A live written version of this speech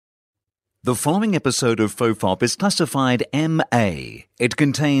The following episode of FOFOP is classified MA. It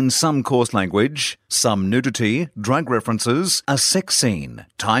contains some coarse language, some nudity, drug references, a sex scene,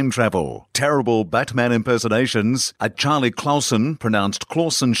 time travel, terrible Batman impersonations, a Charlie Clausen, pronounced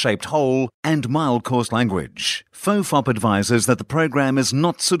Clausen-shaped hole, and mild coarse language. FOFOP advises that the program is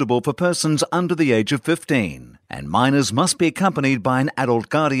not suitable for persons under the age of 15, and minors must be accompanied by an adult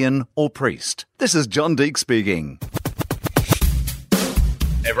guardian or priest. This is John Deek speaking.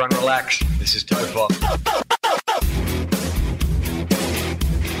 Everyone relax. This is FOFOP.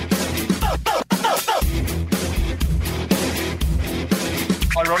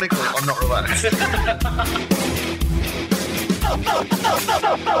 Ironically, I'm not relaxed.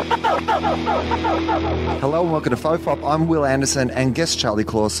 Hello and welcome to FOFOP. I'm Will Anderson and guest Charlie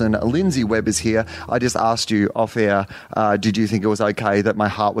Clausen. Lindsay Webb is here. I just asked you off air, did you think it was okay that my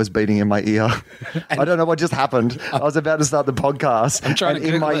heart was beating in my ear? I don't know what just happened. I was about to start the podcast and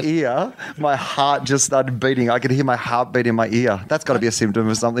in my ear, my heart just started beating. I could hear my heartbeat in my ear. That's got to be a symptom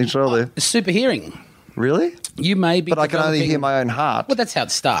of something, surely. Super hearing. Really? You may be. But I can only hear my own heart. Well, that's how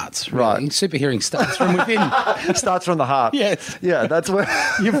it starts. Really. Right. Super hearing starts from within. Starts from the heart. Yes. Yeah, that's where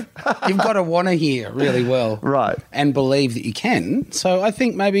You've got to want to hear really well. Right. And believe that you can. So I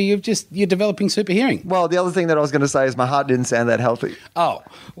think maybe you're developing super hearing. Well, the other thing that I was going to say is my heart didn't sound that healthy. Oh.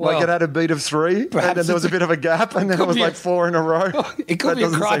 Well, Like it had a beat of 3, and then there was a bit of a gap, and then it was like 4 in a row. It could be a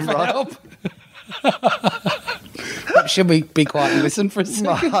cry for help. Should we be quiet and listen for a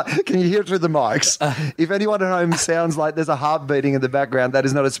second? Can you hear it through the mics? If anyone at home sounds like there's a heart beating in the background, that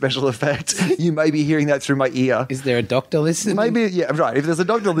is not a special effect. You may be hearing that through my ear. Is there a doctor listening? Maybe, yeah, right. If there's a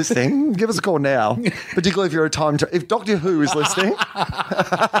doctor listening, give us a call now. Particularly if you're if Doctor Who is listening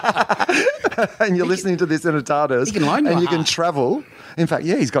and you're listening to this in a TARDIS, He can loan you a and you can heart. travel. In fact,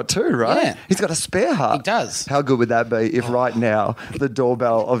 yeah, he's got 2, right? Yeah. He's got a spare heart. He does. How good would that be if right now the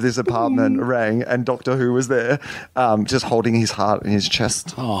doorbell of this apartment rang and Doctor Who was there, just holding his heart in his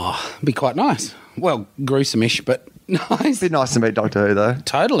chest? Oh, it'd be quite nice. Well, gruesome-ish, but nice. It'd be nice to meet Doctor Who, though.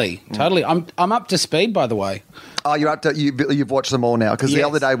 Totally. I'm up to speed, by the way. Oh, you're up to you've watched them all now, because the Yes.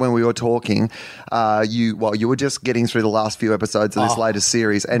 other day when we were talking, you were just getting through the last few episodes of this latest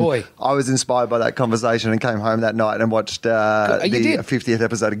series, and boy. I was inspired by that conversation and came home that night and watched You the did. 50th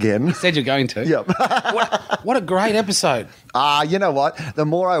episode again. Said you're going to. Yep. What a great episode. You know what? The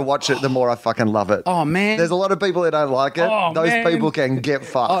more I watch it, the more I fucking love it. Oh, man. There's a lot of people that don't like it. Oh, Those man. people can get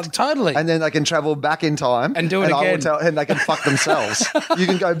fucked. Oh, totally. And then they can travel back in time And do it I will again. and they can fuck themselves. You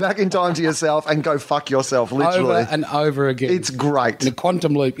can go back in time to yourself and go fuck yourself, literally. Over and over again. It's great. In a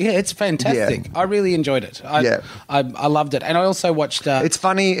quantum loop. Yeah, it's fantastic. Yeah. I really enjoyed it. I loved it. And I also watched... It's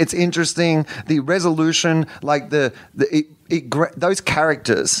funny. It's interesting. The resolution, like those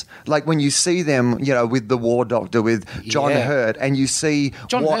characters, like when you see them, with the War Doctor, with John Yeah. Hurt, and you see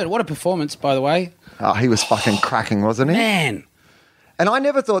John Hurt, what a performance, by the way. Oh, he was fucking cracking, wasn't he? Man. And I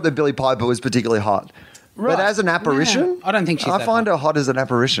never thought that Billie Piper was particularly hot. Right. But as an apparition, Yeah. I don't think she's I that find hot. her hot as an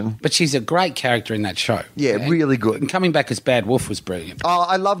apparition. But she's a great character in that show. Yeah, really good. And coming back as Bad Wolf was brilliant. Oh,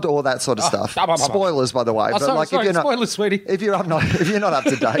 I loved all that sort of stuff. Spoilers, by the way. Oh, sorry, spoilers, sweetie. If you're not up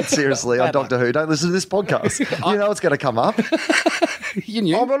to date, seriously, on Doctor Who, don't listen to this podcast. You know it's going to come up. You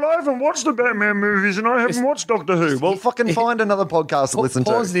knew. I haven't watched the Batman movies and I haven't watched Doctor Who. Well, fucking find another podcast to listen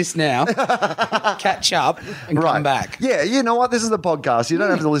to. Pause this now, catch up, and come back. Yeah, you know what? This is the podcast. You don't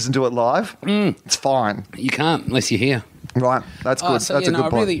have to listen to it live. It's fine. You can't unless you're here. Right, that's good. So, that's a good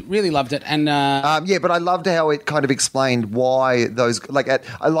point. I really loved it. And but I loved how it kind of explained why those.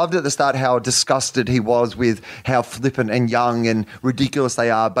 I loved at the start how disgusted he was with how flippant and young and ridiculous they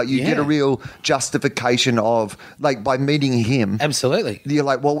are. But you get a real justification of by meeting him. Absolutely, You're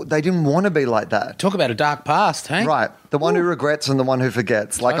like, well, they didn't want to be like that. Talk about a dark past, hey? Right. The one who regrets and the one who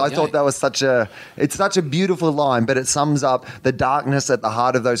forgets. I thought that was such a beautiful line, but it sums up the darkness at the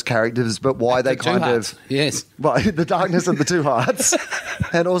heart of those characters, but why they kind of. Yes. Well, the darkness of the 2 hearts,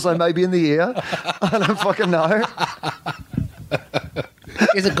 and also maybe in the ear. I don't fucking know.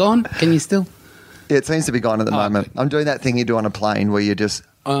 Is it gone? Can you still? Yeah, it seems to be gone at the moment. Okay. I'm doing that thing you do on a plane where you just.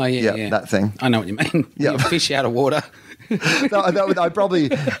 Oh, yeah. that thing. I know what you mean. Yeah. You fish out of water. I probably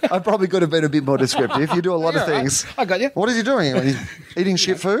could have been a bit more descriptive. You do a lot of things. Right. I got you. What is he doing? Are you eating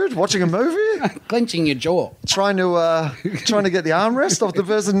shit food? Watching a movie? Clenching your jaw. Trying to get the armrest off the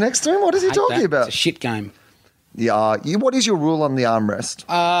person next to him? What is he Hate talking that. about? It's a shit game. Yeah. What is your rule on the armrest?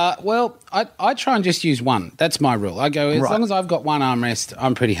 Well, I try and just use one. That's my rule. I go, as long as I've got one armrest,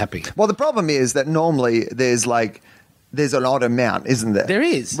 I'm pretty happy. Well, the problem is that normally there's there's an odd amount, isn't there? There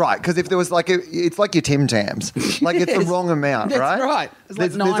is. Right, because if there was it's like your Tim Tams. Like it's the wrong amount, That's right? right. It's like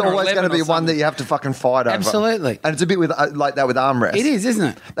There's 9 or always going to 11 be or one that something. you have to fucking fight over. Absolutely. And it's a bit like that with armrests. It is, isn't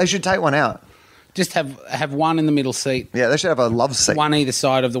it? They should take one out. Just have one in the middle seat, Yeah, they should have a love seat. one either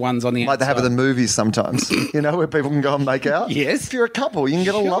side of the ones on the Like they have outside. at the movies sometimes, where people can go and make out. Yes. If you're a couple, you can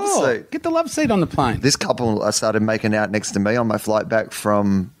get a love Sure. seat. Get the love seat on the plane. This couple started making out next to me on my flight back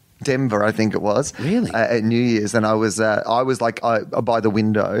from Denver, I think it was. Really? At New Year's, and I was like by the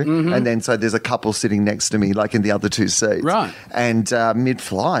window, and then so there's a couple sitting next to me, like in the other two seats. Right. And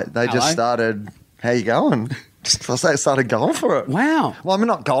mid-flight, they Hello. just started, "How you going?" They started going for it. Wow. Well, I'm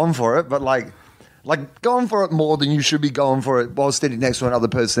not going for it, but like going for it more than you should be going for it while sitting next to another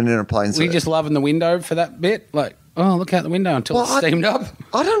person in a plane Were seat. you just loving the window for that bit? Like, oh, look out the window until it's steamed up.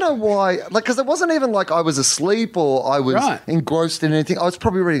 I don't know why, because it wasn't even like I was asleep or I was Right. engrossed in anything. I was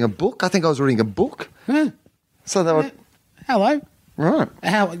probably reading a book. I think I was reading a book. Huh. So they were, Hello. right.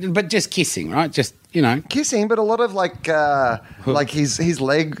 But just kissing, right? Just, Kissing, but a lot of like his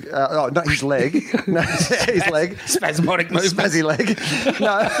leg, not his leg, no, his leg. spasmodic movements. Spazzy leg.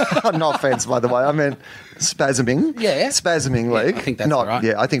 No, no offense, by the way. I meant spasming. Yeah. Spasming leg. I think that's not, right.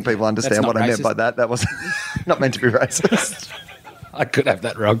 Yeah, I think people understand That's what not I meant by racist. that. That was not meant to be racist. I could have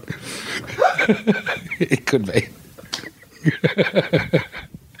that wrong. It could be.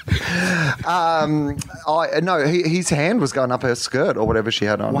 His hand was going up her skirt or whatever she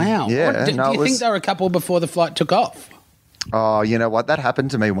had on. Wow. Yeah. Do you think they were a couple before the flight took off? Oh, you know what? That happened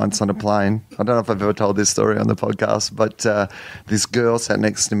to me once on a plane. I don't know if I've ever told this story on the podcast, but this girl sat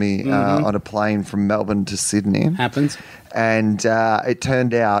next to me on a plane from Melbourne to Sydney. Happens. And it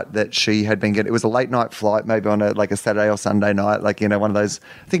turned out that she had been it was a late night flight, maybe on a Saturday or Sunday night, one of those,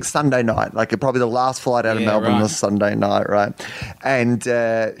 I think Sunday night, probably the last flight out of Yeah, Melbourne right. was Sunday night, right? And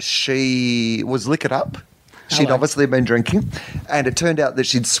she was liquored up. She'd Hello. obviously been drinking, and it turned out that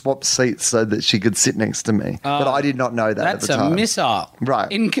she'd swapped seats so that she could sit next to me. But I did not know that at That's the a time. missile. Right.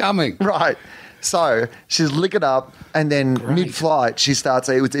 Incoming. Right. So she's liquored up, and then mid-flight she starts.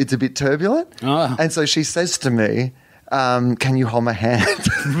 It's a bit turbulent, Oh. and so she says to me, "Can you hold my hand?"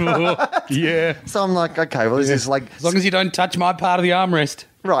 Yeah. So I'm like, "Okay, well, this is like As long as you don't touch my part of the armrest.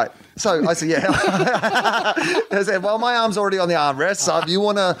 right." So I said, "Yeah." I said, "Well, my arm's already on the armrest, so if you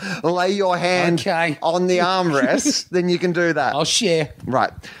want to lay your hand Okay. on the armrest, then you can do that." I'll share.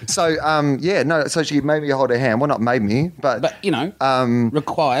 Right. So So she made me hold her hand. Well, not made me, But,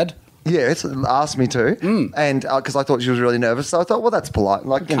 required. yeah, it's asked me to, and because I thought she was really nervous, so I thought, well, that's polite.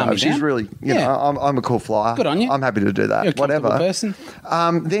 Calm you she's down. really, Yeah. I'm a cool flyer. Good on you. I'm happy to do that. You're a Whatever. comfortable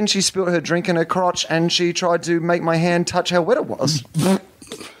person. Then she spilled her drink in her crotch, and she tried to make my hand touch how wet it was.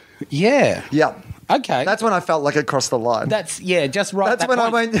 Yeah. Yeah, Okay. that's when I felt like it crossed the line. Just right. That's that when I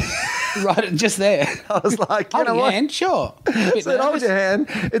point. went. Right, just there. I was like, you Hold know your what? hand, sure. A bit Said, hold nervous. your hand.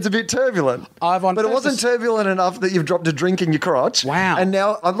 It's a bit turbulent. I've on but it wasn't purpose. turbulent enough that you've dropped a drink in your crotch. Wow. And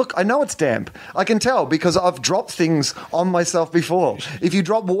now, I know it's damp. I can tell because I've dropped things on myself before. If you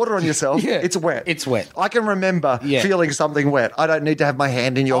drop water on yourself, Yeah. it's wet. It's wet. I can remember Yeah. feeling something wet. I don't need to have my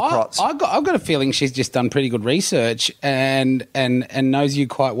hand in your crotch. I've got a feeling she's just done pretty good research and knows you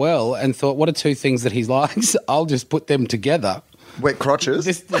quite well and thought, what are two things that he likes? I'll just put them together. Wet crotches.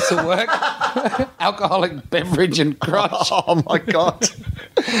 This will work. Alcoholic beverage and crotch. Oh, my God.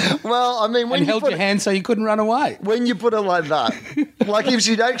 Well, I mean, when And you held put your hand so you couldn't run away. When you put it like that, like if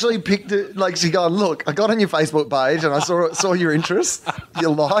she'd actually picked it, like she'd gone, look, I got on your Facebook page and I saw your interests,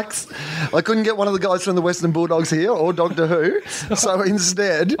 your likes. I couldn't get one of the guys from the Western Bulldogs here or Doctor Who, so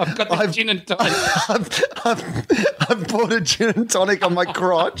instead I've got the gin and tonic. I've bought a gin and tonic on my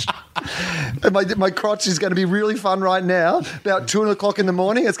crotch. And my crotch is going to be really fun right now. About 2:00 in the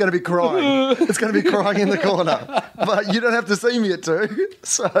morning, it's going to be crying. It's going to be crying in the corner. But you don't have to see me at 2.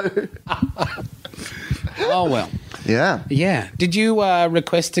 So, Oh, well. yeah. Yeah. Did you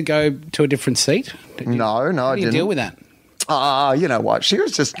request to go to a different seat? No, I How do you didn't. deal with that? You know what? She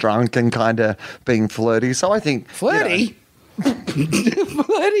was just drunk and kind of being flirty. So I think Flirty?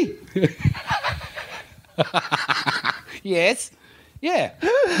 Flirty? Yes. Yeah.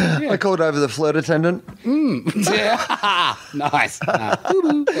 I called over the flirt attendant. Yeah. Nice.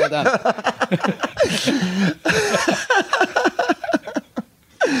 Well done.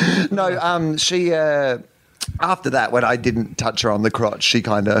 No, she. After that, when I didn't touch her on the crotch, she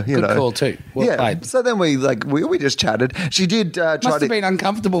kind of, Good call too. Well yeah. played. So then we just chatted. She did try Must to. have been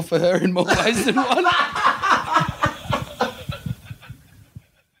uncomfortable for her in more ways than one.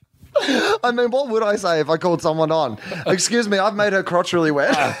 I mean, what would I say if I called someone on? Excuse me, I've made her crotch really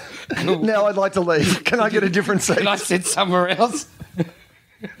wet. Now I'd like to leave. Can I get a different seat? Can I sit somewhere else?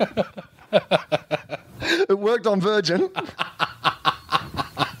 It worked on Virgin.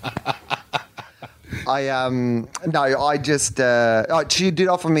 She did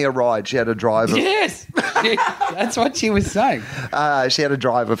offer me a ride. She had a driver. Yes, that's what she was saying. She had a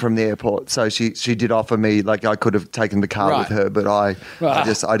driver from the airport, so she did offer me, like, I could have taken the car with her, but I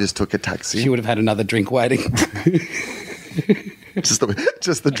just took a taxi. She would have had another drink waiting. just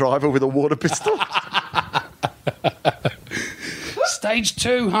the driver with a water pistol. Stage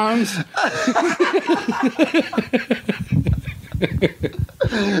 2, Holmes.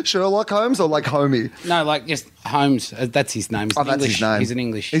 Sherlock Holmes or like Homie? No, like just Holmes. That's his name. That's his name. He's an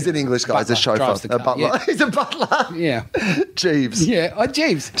English. He's an English guy. He's a chauffeur. A butler. Yeah. He's a butler. Yeah. Jeeves. Yeah. Oh,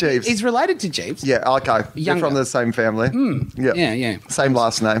 Jeeves. Jeeves. He's related to Jeeves. Yeah. Okay. They're Younger. from the same family. Yeah. Yeah. Same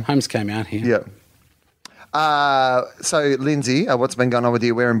last name. Holmes came out here. Yeah. So, Lindsay, what's been going on with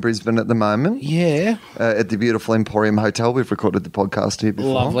you? We're in Brisbane at the moment. Yeah. At the beautiful Emporium Hotel. We've recorded the podcast here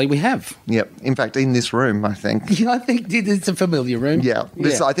before. Lovely. We have. Yep. In fact, in this room, I think. Yeah, I think it's a familiar room. Yeah.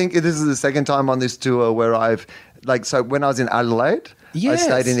 I think this is the second time on this tour where I've, so when I was in Adelaide, Yes.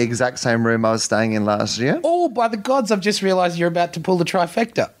 I stayed in the exact same room I was staying in last year. Oh, by the gods, I've just realised you're about to pull the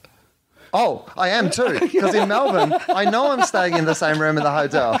trifecta. Oh, I am too. Because in Melbourne, I know I'm staying in the same room in the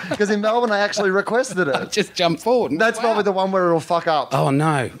hotel. Because in Melbourne, I actually requested it. Just jump forward. That's probably the one where it'll fuck up. Oh,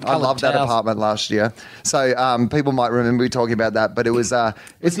 no. I loved that apartment last year. So people might remember me talking about that, but it was,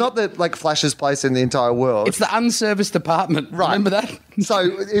 it's not the flashest place in the entire world. It's the unserviced apartment. Right. Remember that? So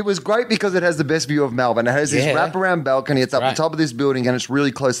it was great because it has the best view of Melbourne. It has this wraparound balcony. It's up the top of this building and it's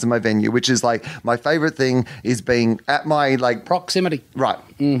really close to my venue, which is like my favourite thing is being at my proximity. Right.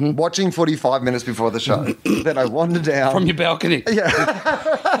 Mm-hmm. Watching footy 5 minutes before the show. Then I wander down. From your balcony. Yeah.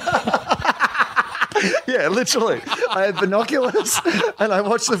 Yeah, literally. I had binoculars and I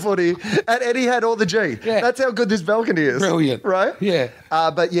watched the footy and Eddie had all the G. Yeah. That's how good this balcony is. Brilliant. Right? Yeah.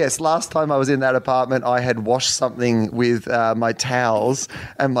 But yes, last time I was in that apartment, I had washed something with my towels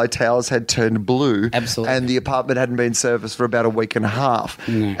and my towels had turned blue. Absolutely. And the apartment hadn't been serviced for about a week and a half.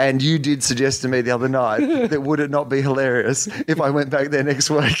 No. And you did suggest to me the other night that would it not be hilarious if I went back there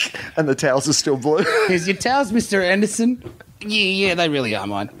next week and the towels are still blue? Here's your towels, Mr. Anderson. Yeah, they really are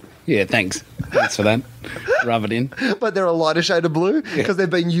mine. Yeah, thanks. Thanks for that. Rub it in. But they're a lighter shade of blue because they've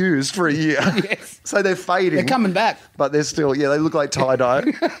been used for a year. Yes. So they're fading. They're coming back. But they're still, they look like tie-dye.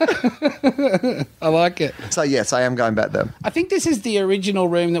 I like it. So, yes, I am going back there. I think this is the original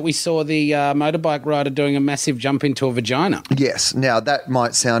room that we saw the motorbike rider doing a massive jump into a vagina. Yes. Now, that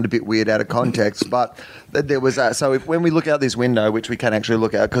might sound a bit weird out of context, but there was when we look out this window, which we can actually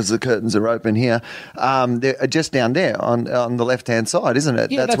look out because the curtains are open here, they're just down there on the left-hand side, isn't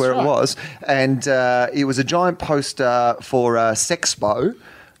it? Yeah, that's where right. it was. And it was a giant poster for Sexpo,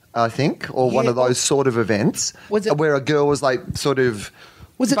 I think, or one of those sort of events Was it- where a girl was like sort of...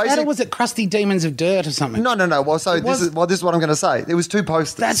 Was it that or was it Crusty Demons of Dirt or something? No. Well, this is what I'm going to say. There was two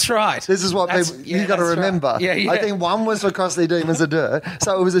posters. That's right. This is what you got to remember. Right. Yeah. I think one was for Crusty Demons of Dirt.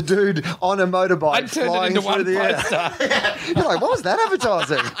 So it was a dude on a motorbike I turned flying it into through one the poster. air. You're like, what was that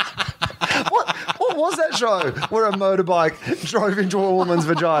advertising? What was that show where a motorbike drove into a woman's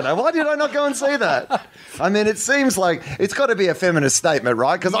vagina? Why did I not go and see that? I mean, it seems like it's got to be a feminist statement,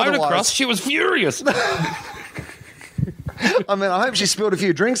 right? Because Motocross, she was furious. I mean, I hope she spilled a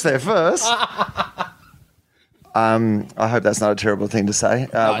few drinks there first. I hope that's not a terrible thing to say.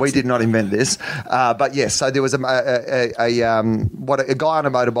 We did not invent this. But yes, so there was a guy on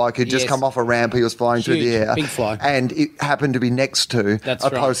a motorbike who'd just come off a ramp. He was flying through the air. Big fly. And it happened to be next to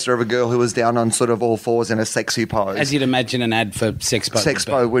poster of a girl who was down on sort of all fours in a sexy pose. As you'd imagine an ad for Sexpo.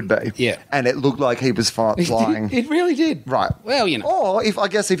 Sexpo would be. Yeah. And it looked like he was flying. It really did. Right. Well, you know. Or if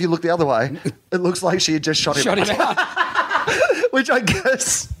you look the other way, it looks like she had just shot him out. Which I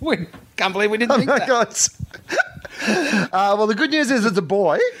guess... Can't believe we didn't think that. God. Well, the good news is it's a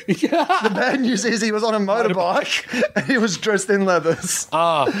boy. Yeah. The bad news is he was on a motorbike and he was dressed in leathers.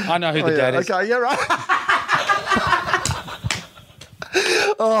 Oh, I know who the dad is. Okay, yeah, right.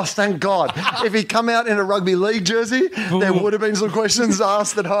 Oh, thank God. If he'd come out in a rugby league jersey, there would have been some questions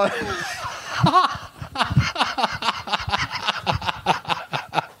asked at home.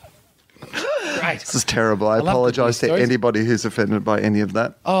 Great. This is terrible. I apologise to anybody who's offended by any of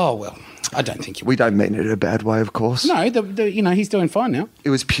that. Oh, well, I don't think you We don't mean it in a bad way, of course. No, he's doing fine now. It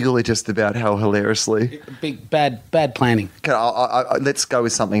was purely just about how hilariously... Big, bad planning. Okay, let's go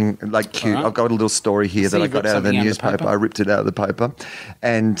with something like cute. Right. I've got a little story here that I got out of the newspaper. I ripped it out of the paper.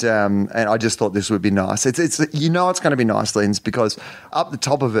 And I just thought this would be nice. It's going to be nice, Linz, because up the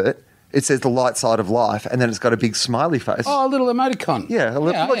top of it, it says the light side of life, and then it's got a big smiley face. Oh, a little emoticon. Yeah,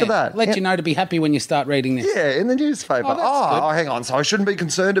 look at that. Let you know to be happy when you start reading this. Yeah, in the newspaper. Oh, that's good. Hang on. So I shouldn't be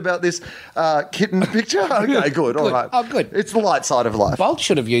concerned about this kitten picture? Okay, good. All right. Oh, good. It's the light side of life. Bolt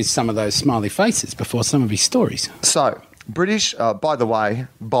should have used some of those smiley faces before some of his stories. So, British, by the way,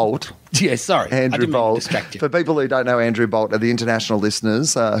 Bolt. Yeah, sorry. I Andrew didn't mean to Bolt. distract you. For people who don't know Andrew Bolt, are the international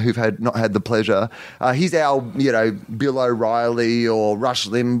listeners who've not had the pleasure. He's our, Bill O'Reilly or Rush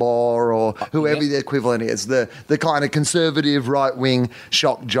Limbaugh or whoever the equivalent is, the kind of conservative right wing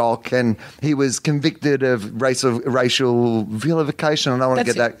shock jock, and he was convicted of racial vilification. I don't want to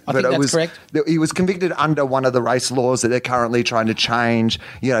get that, I think that's correct. He was convicted under one of the race laws that they're currently trying to change,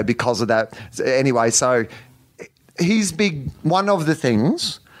 because of that. Anyway, so he's big. One of the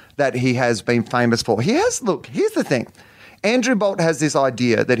things that he has been famous for. Here's the thing. Andrew Bolt has this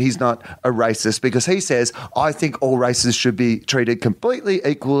idea that he's not a racist because he says, I think all races should be treated completely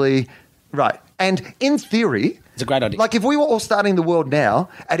equally. Right. And in theory, it's a great idea. Like if we were all starting the world now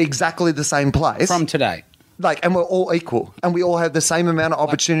at exactly the same place. From today. And we're all equal and we all have the same amount of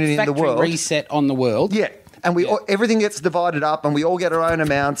opportunity in the world. Factory reset on the world. Yeah. And everything gets divided up and we all get our own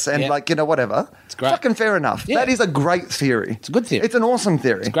amounts and whatever. It's great. Fucking fair enough. Yeah. That is a great theory. It's a good theory. It's an awesome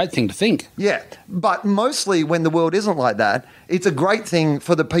theory. It's a great thing to think. Yeah. But mostly when the world isn't like that, it's a great thing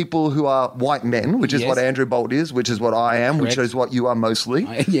for the people who are white men, which is what Andrew Bolt is, which is what I am, which is what you are mostly.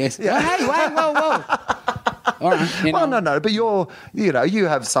 Yes. Yeah. Hey, whoa. All right. Well, no, but you're, you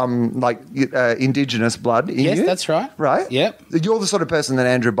have some indigenous blood in you. Yes, that's right. Right? Yep. You're the sort of person that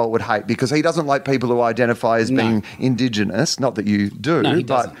Andrew Bolt would hate because he doesn't like people who identify as being indigenous. Not that you do, No, he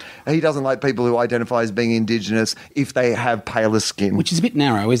but doesn't. he doesn't like people who identify as being indigenous if they have paler skin. Which is a bit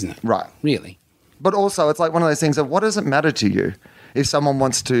narrow, isn't it? Right. Really. But also, it's like one of those things of what does it matter to you? If someone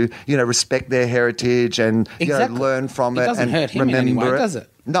wants to, respect their heritage and learn from it, doesn't and hurt him in remember any way, it, does it?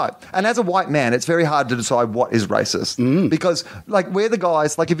 No. And as a white man, it's very hard to decide what is racist because, we're the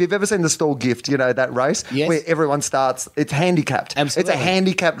guys. Like, if you've ever seen the Stall Gift, that race where everyone starts, it's handicapped. Absolutely. It's a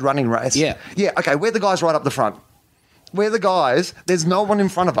handicapped running race. Yeah. Yeah. Okay. We're the guys right up the front. We're the guys. There's no one in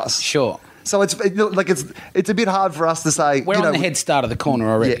front of us. Sure. So it's a bit hard for us to say. We're on the head start of the corner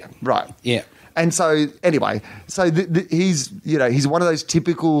already. Yeah. Right. Yeah. And so, anyway, he's one of those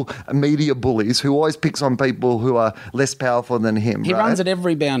typical media bullies who always picks on people who are less powerful than him. He runs at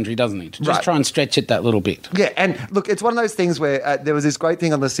every boundary, doesn't he? To just try and stretch it that little bit. Yeah, and look, it's one of those things where there was this great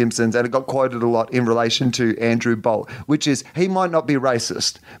thing on The Simpsons, and it got quoted a lot in relation to Andrew Bolt, which is he might not be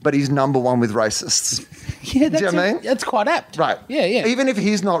racist, but he's number one with racists. Yeah, Do you know what I mean? That's quite apt. Right. Yeah. Even if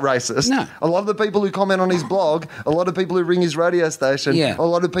he's not racist, No. a lot of the people who comment on his blog, a lot of people who ring his radio station, a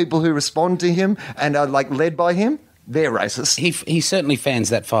lot of people who respond to him and are led by him, they're racist. He certainly fans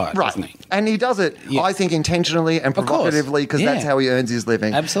that fire, Right. doesn't he? And he does it, I think, intentionally and Of course. provocatively because that's how he earns his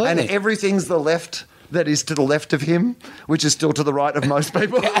living. Absolutely. And everything's the left that is to the left of him, which is still to the right of most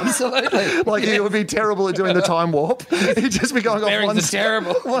people. Absolutely. He would be terrible at doing the time warp. He'd just be going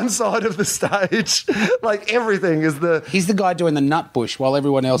off one side of the stage. Everything is He's the guy doing the nut bush while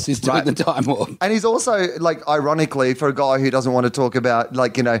everyone else is doing the time warp. And he's also, ironically, for a guy who doesn't want to talk about,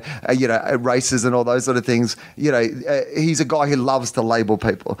 races and all those sort of things, he's a guy who loves to label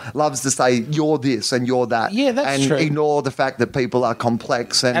people, loves to say, you're this and you're that. Yeah, that's true. And ignore the fact that people are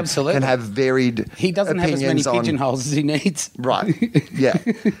complex and can have varied He doesn't have as many pigeonholes as he needs. Right. Yeah.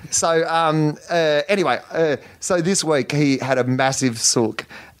 So, anyway, so this week he had a massive sook.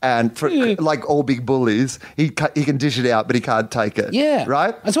 And for all big bullies, he can dish it out, but he can't take it. Yeah.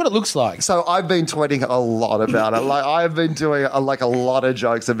 Right? That's what it looks like. So I've been tweeting a lot about it. I've been doing a lot of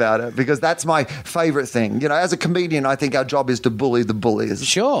jokes about it because that's my favourite thing. As a comedian, I think our job is to bully the bullies.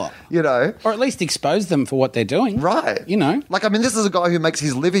 Sure. Or at least expose them for what they're doing. Right. This is a guy who makes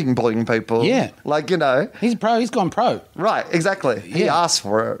his living bullying people. Yeah. He's pro. He's gone pro. Right, exactly. He asked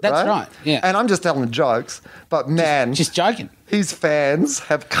for it. That's right. Yeah. And I'm just telling jokes, but man, just joking. His fans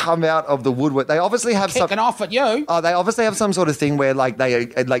have come out of the woodwork. They obviously have kicking off at you. Oh, they obviously have some sort of thing where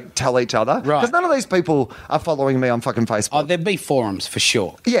they tell each other. Right. Because none of these people are following me on fucking Facebook. Oh, there'd be forums for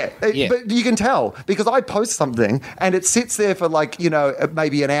sure. Yeah. But you can tell because I post something and it sits there for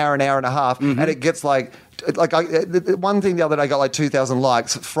maybe an hour and a half, and it gets one thing the other day got 2,000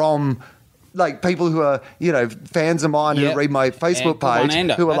 likes from people who are, fans of mine who read my Facebook page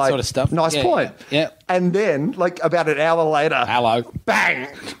who are that sort of stuff. Nice point. Yeah. And then, about an hour later, hello, bang,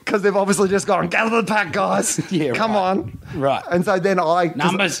 because they've obviously just gone, gather the pack, guys. Come on. Right. And so then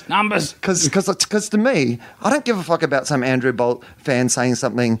numbers. Because to me, I don't give a fuck about some Andrew Bolt fan saying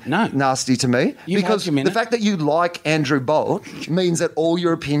something nasty to me. Because the fact that you like Andrew Bolt means that all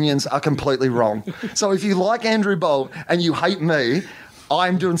your opinions are completely wrong. So if you like Andrew Bolt and you hate me,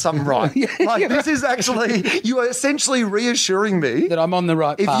 I'm doing something right. This is actually, you are essentially reassuring me that I'm on the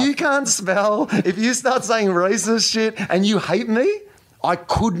right path. If you can't spell, if you start saying racist shit and you hate me, I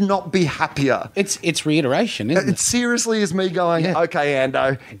could not be happier. It's reiteration, isn't it? It seriously is me going, okay,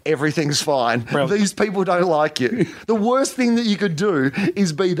 Ando, everything's fine. These people don't like you. The worst thing that you could do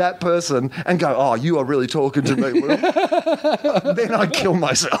is be that person and go, oh, you are really talking to me, Will. Then I'd kill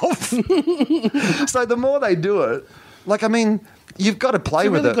myself. So the more they do it, you've got to play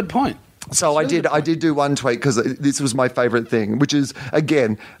with it. It's a really good point. So I did do one tweet because this was my favorite thing, which is,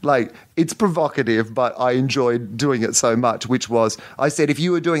 again, it's provocative, but I enjoyed doing it so much, which was, I said, if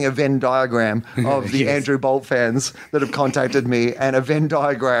you were doing a Venn diagram of the Andrew Bolt fans that have contacted me and a Venn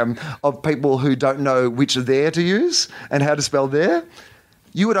diagram of people who don't know which there to use and how to spell there,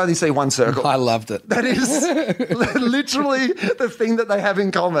 you would only see one circle. I loved it. That is literally the thing that they have in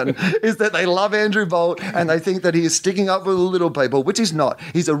common, is that they love Andrew Bolt and they think that he is sticking up for the little people, which he's not.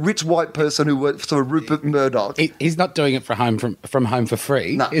 He's a rich white person who works for Rupert Murdoch. He's not doing it from home for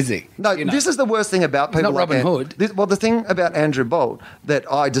free, is he? No, this is the worst thing about people not like Robin Hood. The thing about Andrew Bolt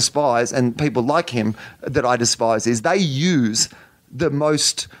that I despise, and people like him that I despise, is they use the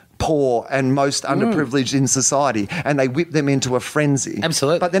most poor and most underprivileged in society, and they whip them into a frenzy.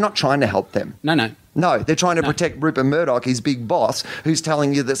 Absolutely. But they're not trying to help them. No, they're trying to protect Rupert Murdoch, his big boss, who's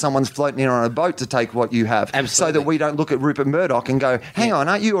telling you that someone's floating in on a boat to take what you have. Absolutely. So that we don't look at Rupert Murdoch and go, hang on,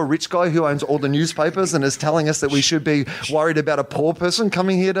 aren't you a rich guy who owns all the newspapers and is telling us that we should be worried about a poor person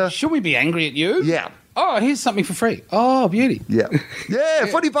coming here to... Should we be angry at you? Yeah. Oh, here's something for free. Oh, beauty. Yeah. Yeah,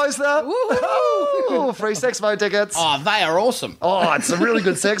 footy poster. Ooh, free Sexpo tickets. Oh, they are awesome. Oh, it's a really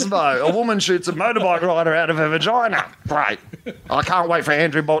good Sexpo. A woman shoots a motorbike rider out of her vagina. Great. I can't wait for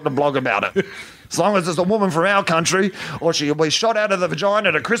Andrew Bolt to blog about it. As long as it's a woman from our country, or she'll be shot out of the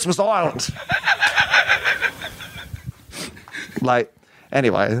vagina to Christmas Island.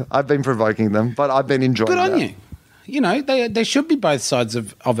 Anyway, I've been provoking them, but I've been enjoying it. Good on you. You know, there should be both sides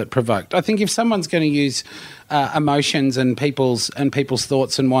of it provoked. I think if someone's going to use emotions and people's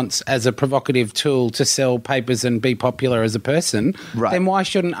thoughts and wants as a provocative tool to sell papers and be popular as a person, then why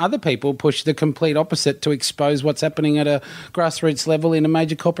shouldn't other people push the complete opposite to expose what's happening at a grassroots level in a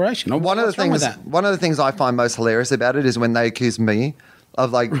major corporation? One of the things I find most hilarious about it is when they accuse me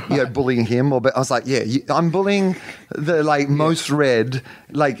of bullying him, I was like, I'm bullying the most read,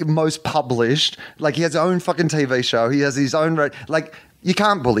 most published. He has his own fucking TV show. He has his own you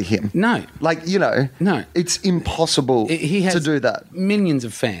can't bully him. No. No. It's impossible he has to do that. Millions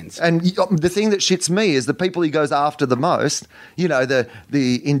of fans. And the thing that shits me is the people he goes after the most,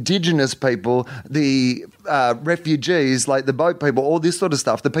 the indigenous people, the refugees, the boat people, all this sort of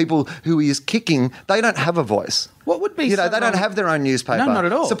stuff, the people who he is kicking, they don't have a voice. What would be they don't have their own newspaper. No, not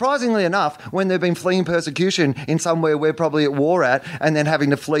at all. Surprisingly enough, when they've been fleeing persecution in somewhere we're probably at war at and then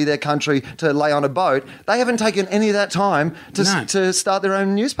having to flee their country to lay on a boat, they haven't taken any of that time to start their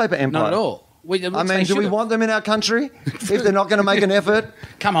own newspaper empire. Not at all. Do we want them in our country if they're not going to make an effort?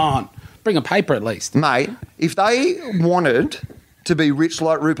 Come on. Bring a paper at least. Mate, if they wanted to be rich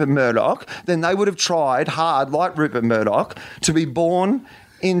like Rupert Murdoch, then they would have tried hard like Rupert Murdoch to be born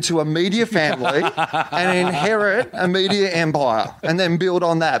into a media family and inherit a media empire and then build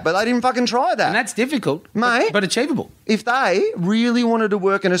on that. But they didn't fucking try that. And that's difficult, mate, but achievable. If they really wanted to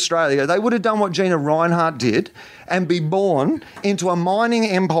work in Australia, they would have done what Gina Reinhardt did and be born into a mining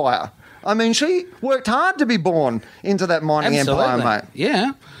empire. I mean, she worked hard to be born into that mining empire, mate.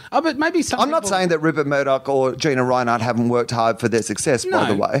 Yeah. Oh, but maybe I'm not saying that Rupert Murdoch or Gina Reinhardt haven't worked hard for their success, by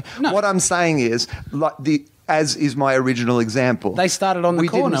the way. No. What I'm saying is, as is my original example, they started on the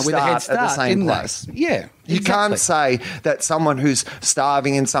corner with a head start at the same place. Yeah. You can't say that someone who's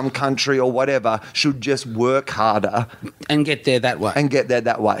starving in some country or whatever should just work harder and get there that way.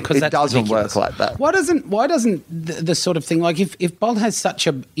 It doesn't work like that. Why doesn't the sort of thing, if Bolt has such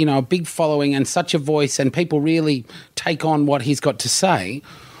a big following and such a voice and people really take on what he's got to say,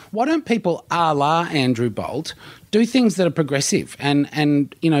 why don't people a la Andrew Bolt do things that are progressive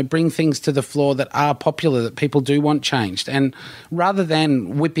and bring things to the floor that are popular, that people do want changed? And rather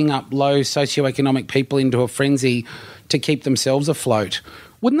than whipping up low socioeconomic people into a frenzy to keep themselves afloat,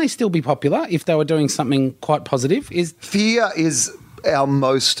 wouldn't they still be popular if they were doing something quite positive? Fear is our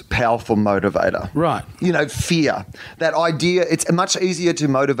most powerful motivator. Right. Fear. That idea, it's much easier to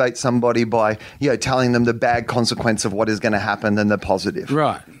motivate somebody by, telling them the bad consequence of what is going to happen than the positive.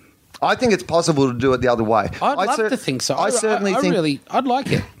 Right. I think it's possible to do it the other way. I'd love to think so. I'd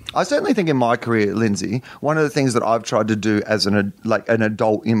like it. I certainly think in my career, Lindsay, one of the things that I've tried to do as an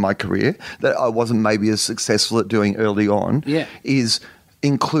adult in my career that I wasn't maybe as successful at doing early on is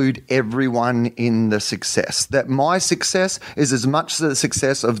include everyone in the success. That my success is as much the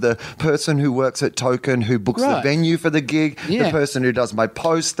success of the person who works at Token, who books the Right. venue for the gig, Yeah. the person who does my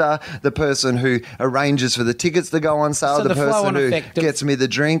poster, the person who arranges for the tickets to go on sale, So the the flow person and who effect of- gets me the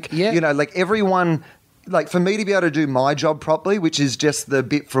drink. Yeah. You know, like everyone. Like for me to be able to do my job properly, which is just the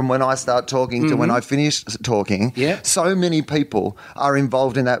bit from when I start talking to when I finish talking, Yeah. so many people are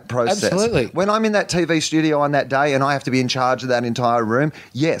involved in that process. Absolutely. When I'm in that TV studio on that day and I have to be in charge of that entire room,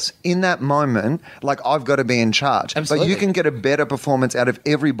 yes, in that moment, like I've got to be in charge. Absolutely. But you can get a better performance out of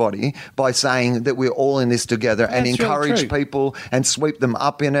everybody by saying that we're all in this together and That's really encourage true. people and sweep them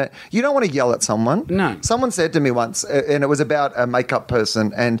up in it. You don't want to yell at someone. No. Someone said to me once, and it was about a makeup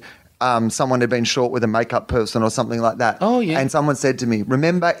person, and someone had been short with a makeup person or something like that. Oh, yeah. And someone said to me,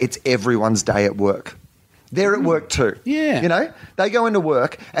 remember, it's everyone's day at work. They're at work too. Yeah. You know, they go into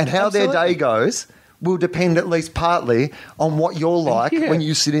work and how their Absolutely. day goes will depend at least partly on what you're like Yeah. when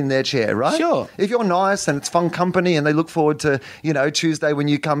you sit in their chair, right? Sure. If you're nice and it's fun company and they look forward to, you know, Tuesday when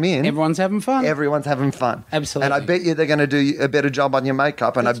you come in. Everyone's having fun. Everyone's having fun. Absolutely. And I bet you they're going to do a better job on your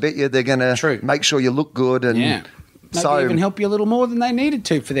makeup, and I bet you they're going True. to make sure you look good. And Yeah. Maybe so, even help you a little more than they needed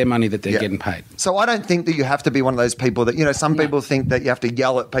to for their money that they're Yeah. getting paid. So I don't think that you have to be one of those people that, you know, some people think that you have to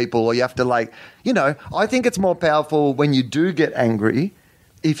yell at people or you have to like, you know, I think it's more powerful when you do get angry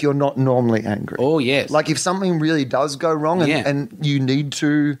if you're not normally angry. Oh, yes. Like if something really does go wrong and, Yeah. and you need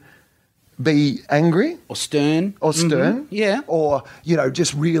to be angry Or stern. or stern. Yeah. Or, you know,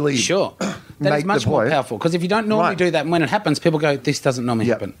 just really Sure. That make is much the more point. powerful because if you don't normally Right. do that, and when it happens, people go, this doesn't normally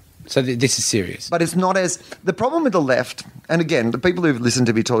Yep. happen. So this is serious. But it's not as the problem with the left, and again, the people who've listened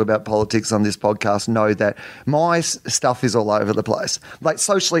to me talk about politics on this podcast know that my stuff is all over the place. Like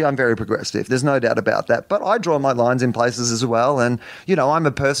socially, I'm very progressive. There's no doubt about that. But I draw my lines in places as well. And, you know, I'm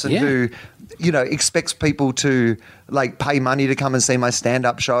a person Yeah. who, you know, expects people to like pay money to come and see my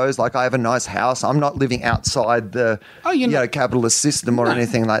stand-up shows. Like I have a nice house. I'm not living outside the Oh, you're not- capitalist system or No.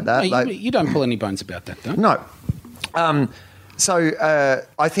 anything like that. No, Like, you don't pull any bones about that, though. no. So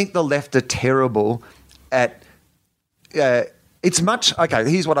I think the left are terrible at. It's much okay.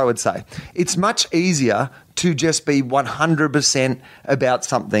 Here's what I would say: it's much easier to just be 100% about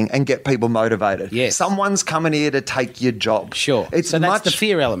something and get people motivated. Yes. Someone's coming here to take your job. Sure. It's So that's much, the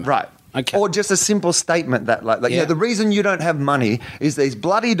fear element. right? Okay. Or just a simple statement that, like you Yeah. know, the reason you don't have money is these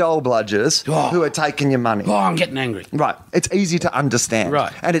bloody dole bludgers Oh. who are taking your money. Oh, I'm getting angry. Right. It's easy to understand.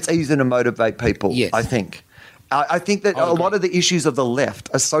 Right. And it's easy to motivate people, Yes. I think. I think that I a agree. lot of the issues of the left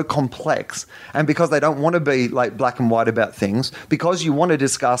are so complex, and because they don't want to be like black and white about things, because you want to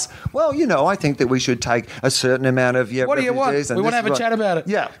discuss, well, you know, I think that we should take a certain amount of What do you want? refugees and We want to this have a is chat about it.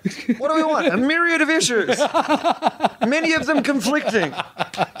 Yeah. What do we want? A myriad of issues, many of them conflicting,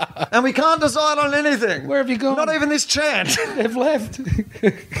 and we can't decide on anything. Where have you gone? Not even this chant. They've left.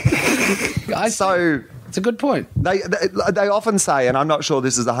 So It's a good point. They often say, and I'm not sure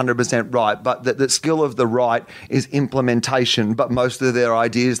this is 100% right, but that the skill of the right is implementation, but most of their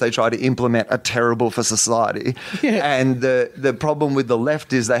ideas they try to implement are terrible for society. Yeah. And the problem with the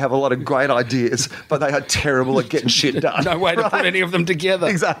left is they have a lot of great ideas, but they are terrible at getting shit done. No way to put Right? any of them together.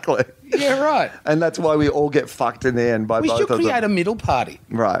 Exactly. Yeah, right. And that's why we all get fucked in the end by We both should of create them. a middle party.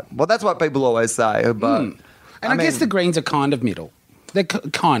 Right. Well, that's what people always say, but... And I guess the Greens are kind of middle. They're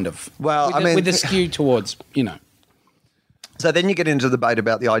kind of. Well, with I mean- with a skew towards, you know. So then you get into the debate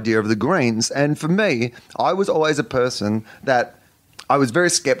about the idea of the Greens. And for me, I was always a person that I was very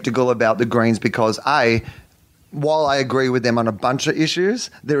skeptical about the Greens because, A, while I agree with them on a bunch of issues,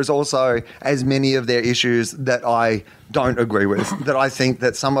 there is also as many of their issues that I don't agree with. That I think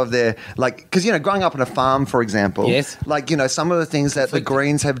that some of their, like, because, you know, growing up on a farm, for example, Yes. like, you know, some of the things that the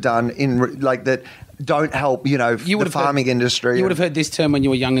Greens have done like, that don't help, you know, the farming industry. You would have heard this term when you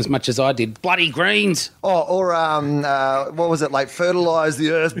were young as much as I did. Bloody Greens. Or what was it, like fertilise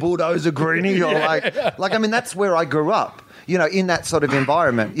the earth, bulldozer greenie, or like I mean that's where I grew up. You know, in that sort of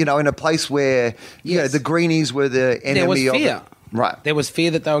environment. You know, in a place where you know Yes. the greenies were the enemy There was of fear. Right. There was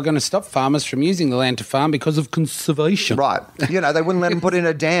fear that they were going to stop farmers from using the land to farm because of conservation. Right. You know, they wouldn't let them put in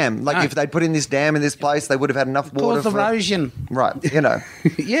a dam. Like No. if they'd put in this dam in this place, they would have had enough water Cause for erosion. Right. You know.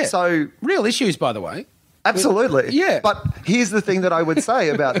 Yeah. So real issues, by the way. absolutely. Yeah. But here's the thing that I would say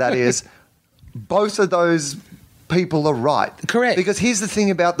about that is both of those people are right. Correct. Because here's the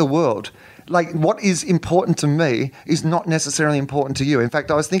thing about the world. like what is important to me is not necessarily important to you. In fact,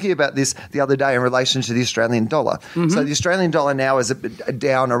 I was thinking about this the other day in relation to the Australian dollar. So the Australian dollar now is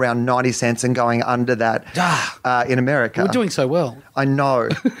down around 90 cents and going under that in America. We're doing so well. I know.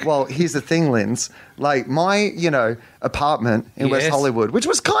 Well, here's the thing, Linz. Like my, apartment in West Hollywood, which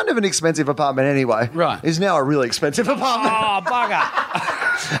was kind of an expensive apartment anyway, right, is now a really expensive apartment. Oh,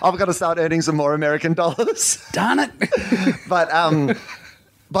 bugger. I've got to start earning some more American dollars. Darn it.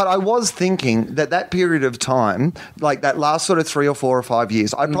 But I was thinking that period of time, like that last sort of 3 or 4 or 5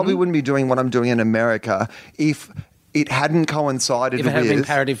 years, I probably wouldn't be doing what I'm doing in America if it hadn't coincided with... If it had been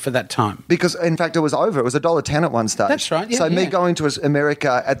imperative for that time. Because, in fact, it was over. It was $1.10 at one stage. That's right, yeah. So me going to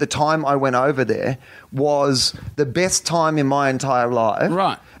America at the time I went over was the best time in my entire life.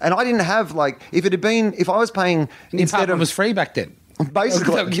 Right. And I didn't have, if I was paying... And the apartment was free back then.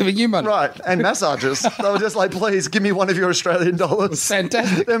 Basically. They were giving you money. Right, and massages. They were just like, please, give me one of your Australian dollars.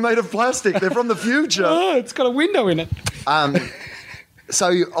 Fantastic. They're made of plastic. They're from the future. Oh, it's got a window in it.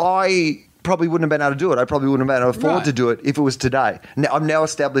 So I probably wouldn't have been able to do it. I probably wouldn't have been able to afford to do it if it was today. Now, I'm now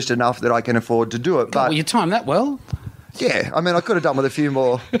established enough that I can afford to do it. But well, you timed that well. Yeah, I mean, I could have done with a few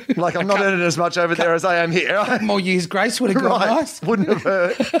more. Like, I'm not earning as much over there as I am here. More years' grace would have gone nice. Wouldn't have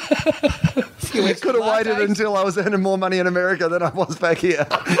hurt. Could have waited until I was earning more money in America than I was back here.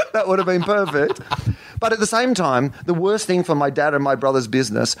 That would have been perfect. But at the same time, the worst thing for my dad and my brother's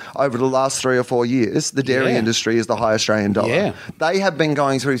business over the last 3 or 4 years, the dairy industry, is the high Australian dollar. Yeah. They have been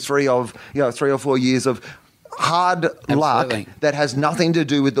going through 3 or 4 years of hard luck that has nothing to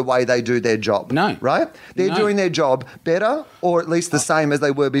do with the way they do their job. No. Right? They're doing their job better or at least the same as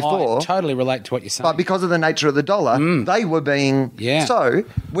they were before. I totally relate to what you're saying. But because of the nature of the dollar, they were being... Yeah. So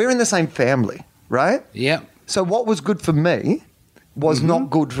we're in the same family, right? Yeah. So what was good for me was not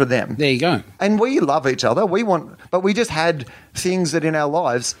good for them. There you go. And we love each other. But we just had things that in our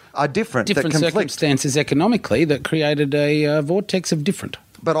lives are different that conflict. Circumstances economically that created a vortex of different.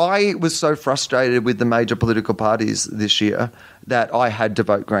 But I was so frustrated with the major political parties this year that I had to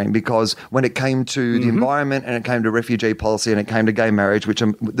vote Green because when it came to the environment and it came to refugee policy and it came to gay marriage, which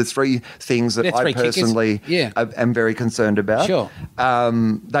are the 3 things that I personally am very concerned about,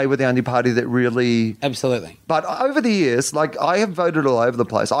 they were the only party that really... Absolutely. But over the years, I have voted all over the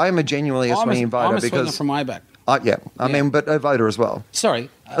place. I am a genuinely a swinging voter. I'm a swinger from way back. I mean, but a voter as well. Sorry.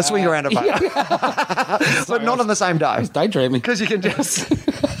 A swing around a voter. But not on the same day. I was daydreaming. Because you can just...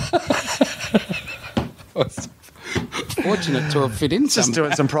 Fortunate to have fit in Just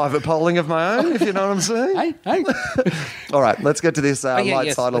doing some private polling of my own, if you know what I'm saying. Hey. All right, let's get to this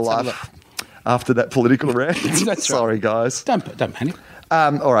light side of life after that political rant. Sorry, guys. Don't panic.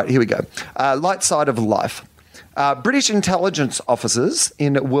 All right, here we go. Light side of life. British intelligence officers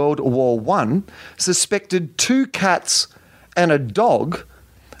in World War I suspected 2 cats and a dog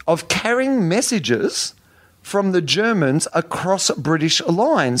of carrying messages from the Germans across British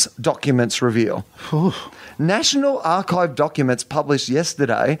lines, documents reveal. National Archive documents published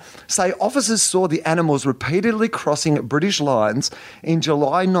yesterday say officers saw the animals repeatedly crossing British lines in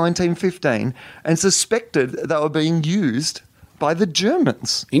July 1915 and suspected they were being used by the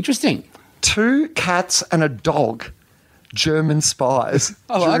Germans. Interesting. 2 cats and a dog, German spies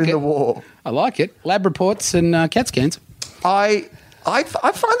during the war. I like it. Lab reports and CAT scans. I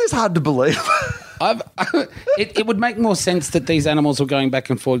find this hard to believe. It would make more sense that these animals were going back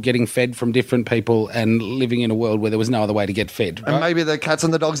and forth getting fed from different people and living in a world where there was no other way to get fed. Right? And maybe the cats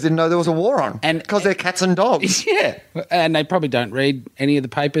and the dogs didn't know there was a war on because they're cats and dogs. Yeah. And they probably don't read any of the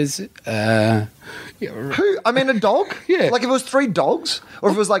papers. A dog? Yeah. Like if it was 3 dogs or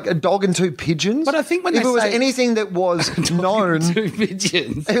if it was like a dog and 2 pigeons. But I think when if it was anything that was known... 2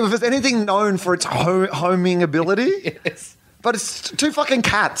 pigeons. If it was anything known for its homing ability. Yes. But it's 2 fucking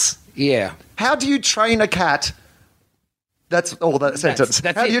cats. Yeah. How do you train a cat? That's all that sentence.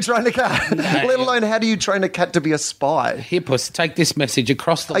 How do you train a cat? Let alone how do you train a cat to be a spy? Here, puss, take this message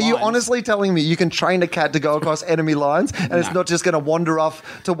across the line. Are you lines. honestly telling me you can train a cat to go across enemy lines and it's not just going to wander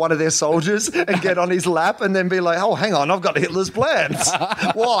off to one of their soldiers and get on his lap and then be like, oh, hang on, I've got Hitler's plans.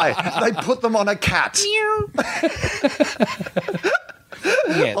 Why? They put them on a cat.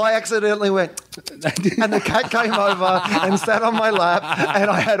 Yeah. I accidentally went, and the cat came over and sat on my lap, and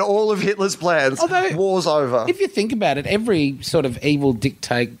I had all of Hitler's plans. Although, war's over. If you think about it, every sort of evil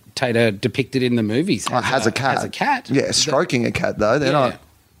dictator depicted in the movies has a cat. Yeah, stroking a cat though. They're not.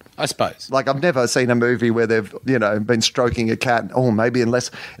 I suppose. Like, I've never seen a movie where they've, been stroking a cat. Oh, maybe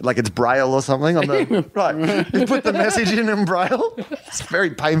unless, like, it's Braille or something. Right. You put the message in Braille. It's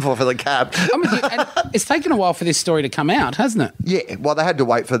very painful for the cat. I'm with you. And it's taken a while for this story to come out, hasn't it? Yeah. Well, they had to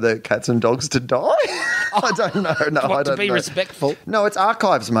wait for the cats and dogs to die. I don't know. No, I don't to be know. respectful. No, it's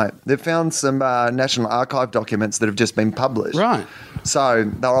archives, mate. They've found some National Archive documents that have just been published. Right. So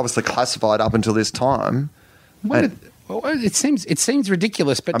they're obviously classified up until this time. It seems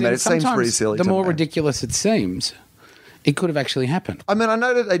ridiculous, but then it seems sometimes pretty silly the to more me. ridiculous it seems, it could have actually happened. I mean, I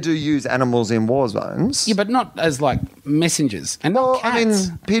know that they do use animals in war zones. Yeah, but not as like messengers, and not cats.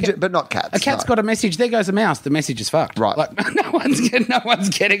 Pigeon, but not cats. A cat's no. got a message. There goes a mouse. The message is fucked. Right. Like no one's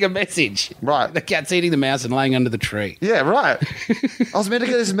getting a message. Right. The cat's eating the mouse and laying under the tree. Yeah, right. I was meant to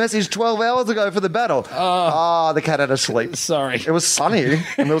get this message 12 hours ago for the battle. The cat had a sleep. Sorry. It was sunny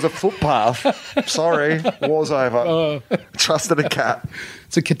and there was a footpath. Sorry, war's over. Trusted a cat.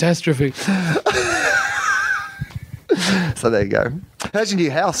 It's a catastrophe. So there you go. How's your new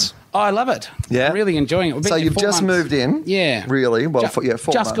house? Oh, I love it. Yeah? I'm really enjoying it. We've been So here you've 4 just months. moved in? Yeah. Really? Well, 4 Just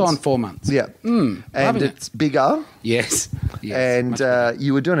months. gone 4 months. Yeah. And loving it's bigger. Yes. And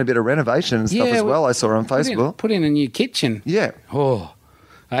you were doing a bit of renovation and stuff as well, I saw on Facebook. Put in a new kitchen. Yeah. Oh.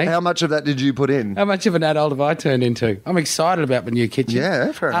 Hey? How much of that did you put in? How much of an adult have I turned into? I'm excited about my new kitchen.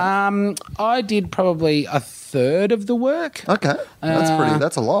 Yeah, fair enough. I did probably a third of the work. Okay.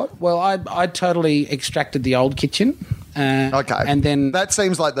 That's a lot. Well, I totally extracted the old kitchen. Okay. And then that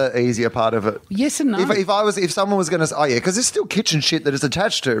seems like the easier part of it. Yes and no. If someone was going to say, because there's still kitchen shit that it's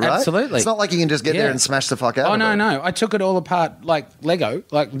attached to, right? Absolutely. It's not like you can just get there and smash the fuck out of it. Oh, no. I took it all apart like Lego,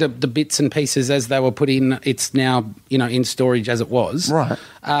 like the bits and pieces as they were put in. It's now, in storage as it was. Right.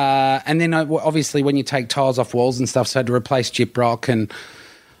 And then obviously when you take tiles off walls and stuff, so I had to replace gyprock, and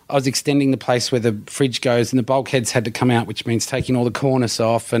I was extending the place where the fridge goes, and the bulkheads had to come out, which means taking all the cornice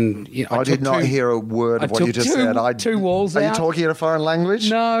off. And I did not hear a word of what you just said. Two walls Are out. you talking in a foreign language?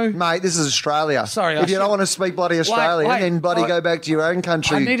 No. Mate, this is Australia. Sorry, if you don't want to speak bloody Australian, then bloody go back to your own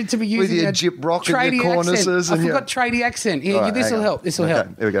country. I needed to be using with your a gyprock and your tradie cornices. accent. I forgot tradie accent. Here, Right, this will hang on. help. This will Okay,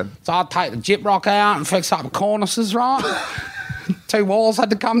 help. here we go. So I'll take the gyprock out and fix up the cornices, right? 2 walls had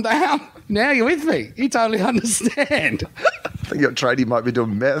to come down. Now you're with me. You totally understand. I think your tradie might be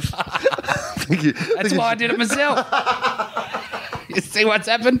doing meth. That's why I did it myself. You see what's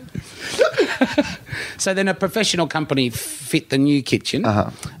happened? So then a professional company fit the new kitchen,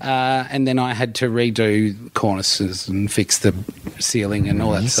 and then I had to redo cornices and fix the ceiling and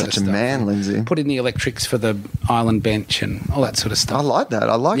all that sort of such stuff. a man, Lindsay. Put in the electrics for the island bench and all that sort of stuff. I like that.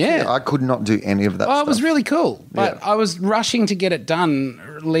 I like it. I could not do any of that stuff. It was really cool, but I was rushing to get it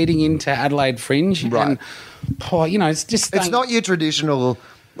done leading into Adelaide Fringe. Right. And, it's just... It's not your traditional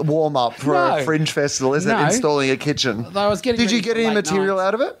warm-up for a Fringe festival, is it? No. Installing a kitchen. I was getting Did you ready get for any late material nights.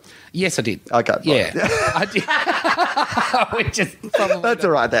 out of it? Yes, I did. Okay. Yeah. Fine. I did. Which is probably That's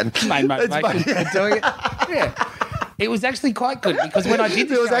all right then. main It's motivation fine. for doing it. Yeah. It was actually quite good because when I did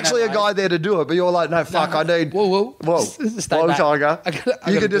There was actually a guy there to do it, but you were like, no, fuck, I need... Whoa. Stay Whoa, back. Tiger. I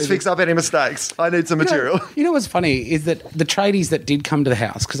gotta You can do just fix up any mistakes. I need some material. You know what's funny is that the tradies that did come to the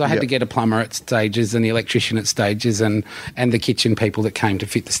house, because I had to get a plumber at stages and the electrician at stages and the kitchen people that came to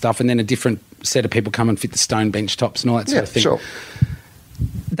fit the stuff, and then a different set of people come and fit the stone bench tops and all that sort of thing. Sure.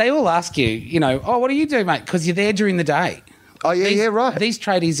 They all ask you, oh, what do you do, mate? Because you're there during the day. Oh, yeah, right. These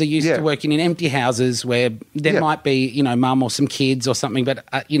tradies are used to working in empty houses where there might be, mum or some kids or something, but,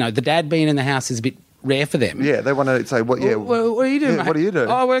 the dad being in the house is a bit rare for them. Yeah, they want to say, what do you do, mate? What do you do?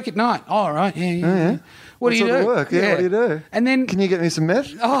 Oh, I work at night. Oh, all right. Yeah. What do you sort do? of work? Yeah, what do you do? And then... Can you get me some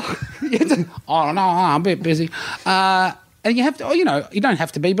meth? Oh, no, I'm a bit busy. And you have to, you don't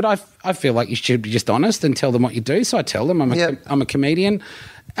have to be, but I feel like you should be just honest and tell them what you do. So I tell them I'm a comedian.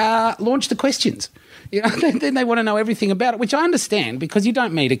 Launch the questions. Then they want to know everything about it, which I understand because you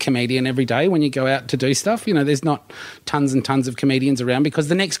don't meet a comedian every day when you go out to do stuff. There's not tons and tons of comedians around because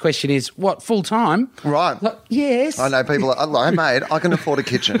the next question is, what, full time? Right. Like, yes. I know people are like, mate, I can afford a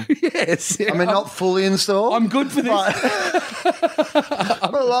kitchen. Yes. I mean, not fully installed. I'm good for this.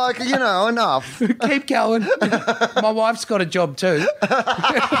 But like, enough. Keep going. My wife's got a job too.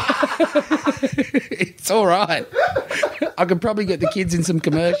 It's all right. I could probably get the kids in some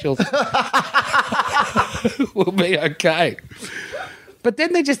commercials. We'll be okay. But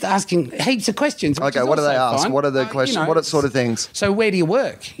then they're just asking heaps of questions. Okay, what do they ask? Fine. What are the questions? What sort of things? So where do you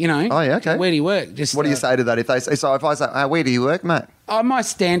work? Oh, yeah, okay. Where do you work? What do you say to that? If I say, where do you work, mate? My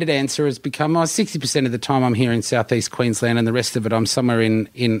standard answer has become 60% of the time I'm here in southeast Queensland, and the rest of it I'm somewhere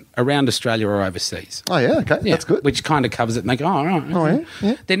in around Australia or overseas. Oh, yeah, okay, that's good. Which kind of covers it. And they go, all right. Oh, yeah,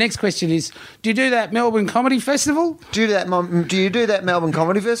 yeah. Their next question is, do you do that Melbourne Comedy Festival? Do you do that Melbourne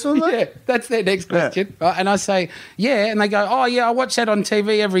Comedy Festival? Mate? Yeah, that's their next question. Right? And I say, yeah, and they go, oh, yeah, I watch that on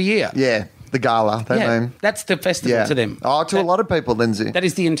TV every year. Yeah, the gala, they mean. That's the festival to them. Oh, to a lot of people, Lindsay. That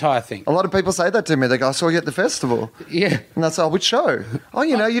is the entire thing. A lot of people say that to me. They go, I saw you at the festival. Yeah. And that's, which show? Oh,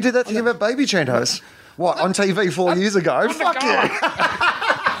 you did that thing about baby Cheetos. What, on TV 4 years ago? Fuck you.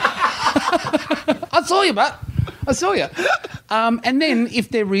 I saw you, but I saw you. And then if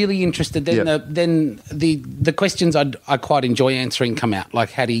they're really interested, then the questions I quite enjoy answering come out,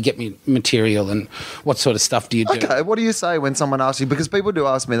 like how do you get me material and what sort of stuff do you do? Okay, what do you say when someone asks you? Because people do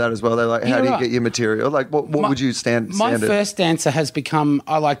ask me that as well. They're like, how do you get your material? Like, what would you stand My it? first answer has become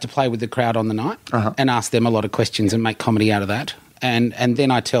I like to play with the crowd on the night and ask them a lot of questions and make comedy out of that. And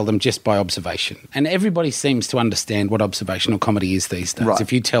then I tell them just by observation. And everybody seems to understand what observational comedy is these days. Right.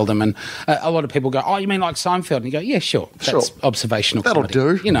 If you tell them, and a lot of people go, oh, you mean like Seinfeld? And you go, yeah, sure. That's observational comedy.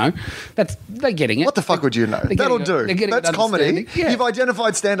 That'll do. You know, they're getting it. What the fuck would you know? That'll do. That's comedy. Yeah. You've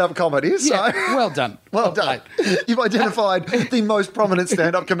identified stand-up comedy, so... Yeah. Well done. Well done. You've identified the most prominent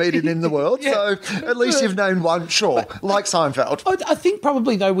stand-up comedian in the world, so at least you've named one, sure, like Seinfeld. I think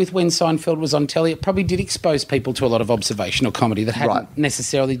probably, though, with when Seinfeld was on telly, it probably did expose people to a lot of observational comedy that hadn't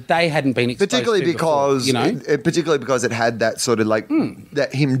necessarily, they hadn't been exposed particularly to because, before, you know? Particularly because it had that sort of like,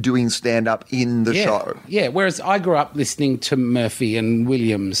 that him doing stand-up in the show. Yeah, whereas I grew up listening to Murphy and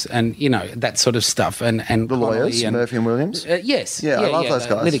Williams and, you know, that sort of stuff. And the lawyers, Murphy and Williams? Yes. Yeah, I love those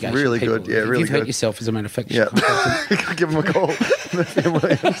guys. Litigation Really people. good. Yeah, if really you've good. hurt yourself, as a matter of fact, Yeah. Give them a call. Murphy and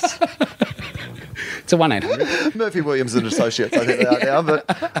Williams. It's a 1-800. Murphy Williams and Associates, I think they are now.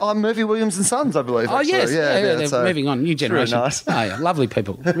 But Murphy Williams and Sons, I believe. Oh, actually. yes. Yeah, they're so moving on. New generation. Really nice. Oh, yeah. Lovely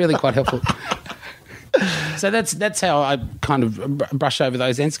people. Really quite helpful. So that's how I kind of brush over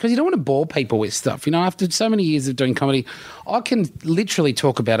those ends, because you don't want to bore people with stuff. You know, after so many years of doing comedy, I can literally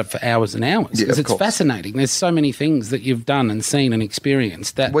talk about it for hours and hours because it's fascinating. There's so many things that you've done and seen and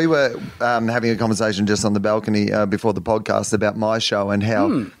experienced. That we were having a conversation just on the balcony before the podcast about my show and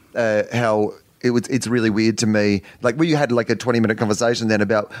how it's really weird to me. Like we had like a 20-minute conversation then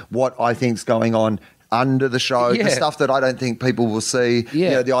about what I think's going on under the show, the stuff that I don't think people will see. Yeah. You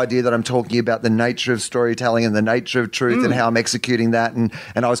know, the idea that I'm talking about the nature of storytelling and the nature of truth and how I'm executing that. And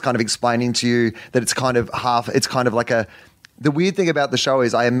I was kind of explaining to you that it's kind of like the weird thing about the show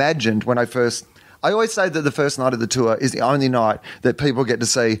is I imagined when I always say that the first night of the tour is the only night that people get to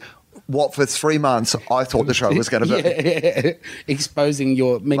see what for 3 months I thought the show was going to be. Yeah. Exposing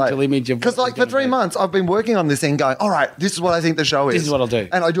your mental image of... Because like for 3 months I've been working on this thing going, all right, this is what I think the show is. This is what I'll do.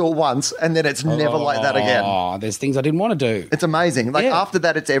 And I do it once and then it's never like that again. Oh, there's things I didn't want to do. It's amazing. Like after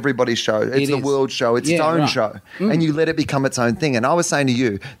that it's everybody's show. It's the world show. It's its own show. And you let it become its own thing. And I was saying to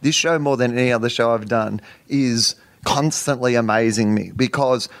you, this show more than any other show I've done is constantly amazing me,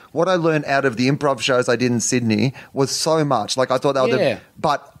 because what I learned out of the improv shows I did in Sydney was so much. Like I thought they were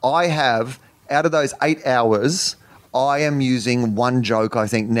but I have, out of those 8 hours, I am using one joke, I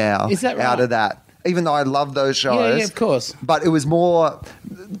think now, is that right? out of that. Even though I love those shows. Yeah, of course. But it was more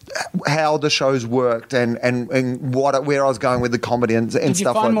how the shows worked and where I was going with the comedy and stuff like that. Did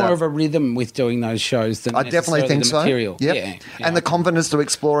you find more of a rhythm with doing those shows than I definitely think the material? So. Yep. Yeah. And the confidence to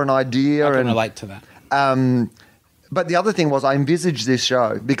explore an idea. I can relate to that. But the other thing was I envisaged this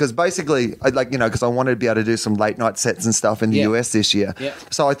show because basically, because I wanted to be able to do some late night sets and stuff in the US this year. Yeah.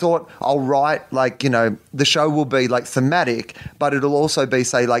 So I thought I'll write the show will be like thematic, but it'll also be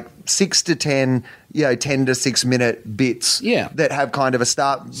say like 6 to 10, 10 to 6 minute bits that have kind of a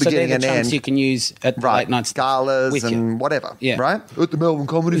start, beginning and end. So you can use at the late night galas and whatever, right? At the Melbourne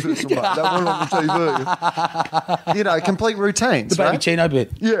Comedy Festival, that one on the TV. Complete routines, the Baby Chino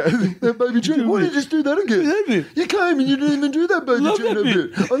bit. Yeah, that Baby Chino. Why did you just do that again? You came and you didn't even do that Baby Chino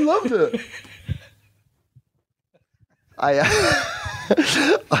bit. I loved it.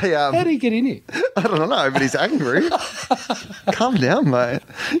 How do you get in here? I don't know, but he's angry. Calm down, mate.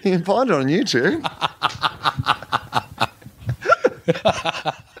 You can find it on YouTube.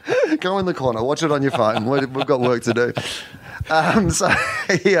 Go in the corner. Watch it on your phone. We've got work to do.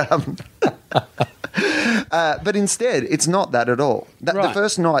 But instead, it's not that at all. The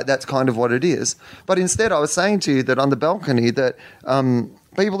first night, that's kind of what it is. But instead, I was saying to you that on the balcony that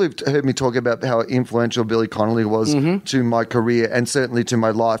people who've heard me talk about how influential Billy Connolly was to my career and certainly to my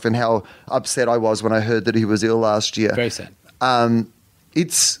life and how upset I was when I heard that he was ill last year. Very sad.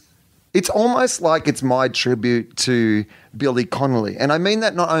 It's it's almost like it's my tribute to Billy Connolly. And I mean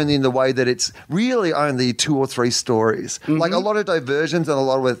that not only in the way that it's really only 2 or 3 stories, like a lot of diversions and a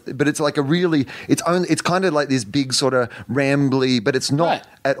lot of, but it's like it's kind of like this big sort of rambly, but it's not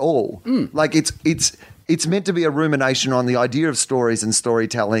at all. Like it's meant to be a rumination on the idea of stories and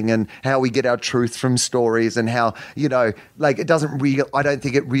storytelling and how we get our truth from stories and how, like it doesn't really, I don't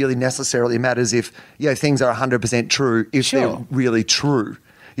think it really necessarily matters if, things are 100% true if they're really true.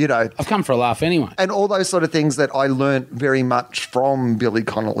 I've come for a laugh anyway. And all those sort of things that I learnt very much from Billy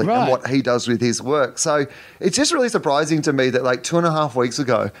Connolly and what he does with his work. So it's just really surprising to me that like 2.5 weeks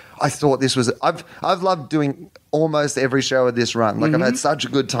ago, I thought this was, I've loved doing almost every show of this run. Like I've had such a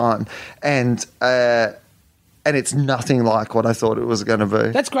good time. And it's nothing like what I thought it was going to be.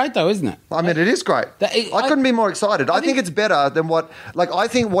 That's great though, isn't it? I mean, it is great. I couldn't be more excited. I think it's better than I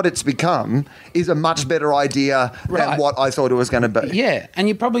think what it's become is a much better idea than what I thought it was going to be. Yeah, and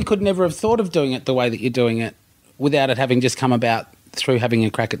you probably could never have thought of doing it the way that you're doing it without it having just come about through having a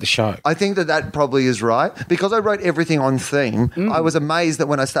crack at the show. I think that probably is right. Because I wrote everything on theme, I was amazed that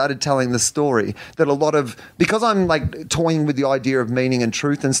when I started telling the story, that because I'm like toying with the idea of meaning and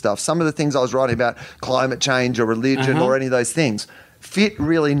truth and stuff, some of the things I was writing about climate change or religion or any of those things fit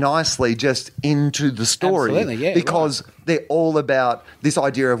really nicely just into the story. Absolutely, yeah. Because they're all about this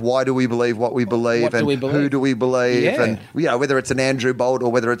idea of why do we believe what we believe and who do we believe and whether it's an Andrew Bolt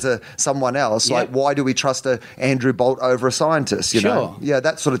or whether it's someone else, like why do we trust a Andrew Bolt over a scientist, you know? Yeah,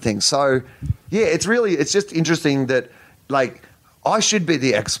 that sort of thing. So, it's just interesting that like I should be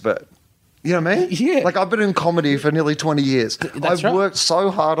the expert. You know what I mean? Yeah. Like I've been in comedy for nearly 20 years. I've worked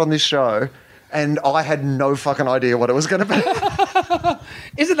so hard on this show and I had no fucking idea what it was going to be.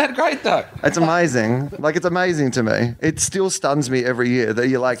 Isn't that great though? It's amazing. Like it's amazing to me. It still stuns me every year that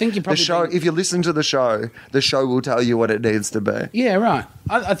you're like, the show, if you listen to the show will tell you what it needs to be. Yeah, right.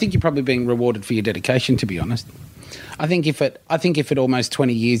 I think you're probably being rewarded for your dedication, to be honest. I think if at almost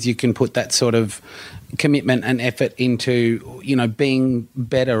 20 years you can put that sort of commitment and effort into, being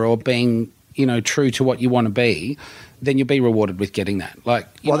better or being, true to what you want to be, then you'll be rewarded with getting that. Like,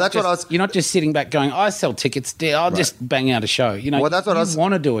 you're not just sitting back going, I sell tickets, I'll just bang out a show. You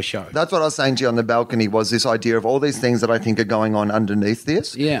want to do a show. That's what I was saying to you on the balcony was this idea of all these things that I think are going on underneath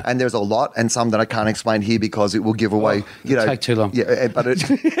this. Yeah. And there's a lot and some that I can't explain here because it will give away, take too long. Yeah, but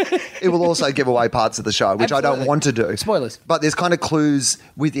it will also give away parts of the show, which I don't want to do. Spoilers. But there's kind of clues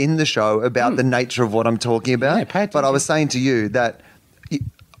within the show about the nature of what I'm talking about. Yeah, pay attention. But I was saying to you that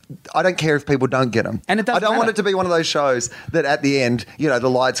I don't care if people don't get them. And it doesn't I don't want matter. it to be one of those shows that at the end, the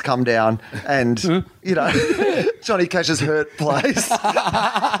lights come down and, Johnny Cash's Hurt plays. And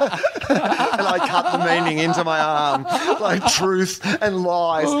I cut the meaning into my arm, like truth and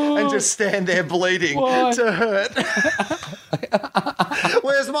lies, and just stand there bleeding to hurt.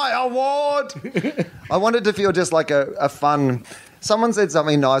 Where's my award? I wanted to feel just like a fun... Someone said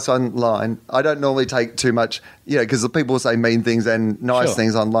something nice online. I don't normally take too much, because the people say mean things and nice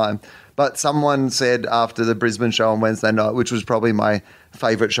things online. But someone said after the Brisbane show on Wednesday night, which was probably my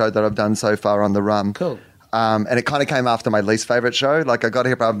favourite show that I've done so far on the run. Cool. And it kind of came after my least favourite show. Like I got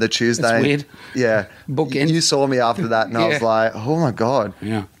here on the Tuesday. That's weird. Yeah. Bookend. You saw me after that and I was like, oh my God.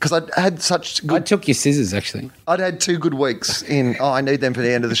 Yeah. Because I'd had such good... I took your scissors actually. I'd had 2 good weeks in, I need them for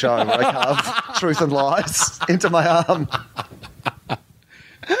the end of the show where I carve truth and lies into my arm.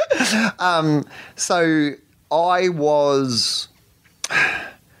 So I was...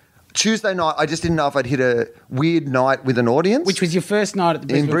 Tuesday night, I just didn't know if I'd hit a weird night with an audience. Which was your first night at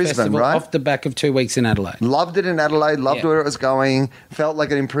the Brisbane Festival, right? Off the back of 2 weeks in Adelaide. Loved it in Adelaide, loved where it was going, felt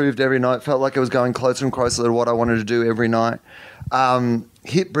like it improved every night, felt like it was going closer and closer to what I wanted to do every night.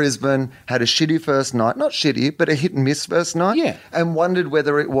 Hit Brisbane, had a shitty first night, not shitty, but a hit and miss first night. Yeah. And wondered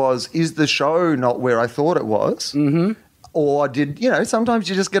whether it was, is the show not where I thought it was? Mm-hmm. Or did, sometimes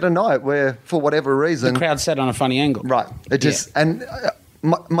you just get a night where, for whatever reason... The crowd sat on a funny angle. Right. It just... And...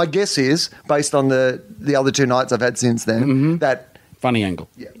 My guess is, based on the other 2 nights I've had since then, that... Funny angle.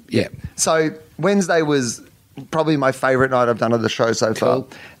 Yeah. So Wednesday was probably my favourite night I've done of the show so far.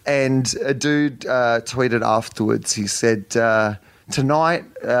 And a dude tweeted afterwards, he said, tonight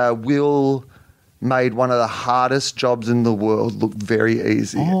Will made one of the hardest jobs in the world look very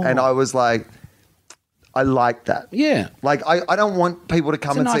easy. Oh. And I was like, I like that. Yeah. Like, I don't want people to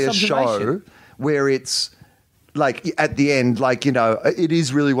come and see a show where it's... Like at the end, it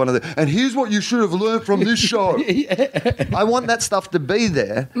is really one of the, and here's what you should have learned from this show. I want that stuff to be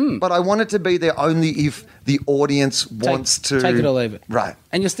there, but I want it to be there only if the audience wants to. Take it or leave it. Right.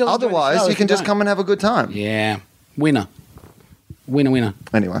 And you're still. Otherwise, you can just come and have a good time. Yeah. Winner.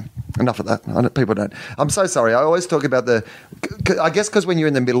 Anyway, enough of that. People don't. I'm so sorry. I always talk about the I guess because when you're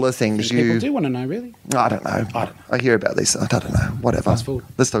in the middle of things, People do want to know, really. I don't know. I hear about these. I don't know. Whatever. Fast forward.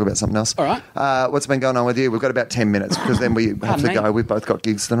 Let's talk about something else. All right. What's been going on with you? We've got about 10 minutes because then we have Pardon to me? go. We've both got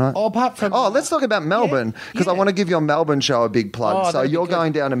gigs tonight. Apart from... let's talk about Melbourne because I want to give your Melbourne show a big plug. So that'd be you're good.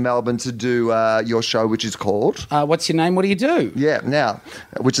 going down to Melbourne to do your show, which is called... what's your name? What do you do? Yeah, now,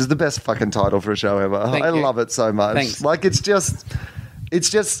 which is the best fucking title for a show ever. Thank I you. love it so much. Thanks. Like, it's just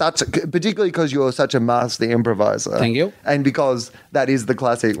such a, particularly because you're such a master improviser. Thank you. And because that is the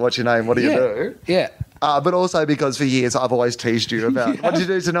classic, what's your name, what do you do? Yeah. But also because for years I've always teased you about, what did you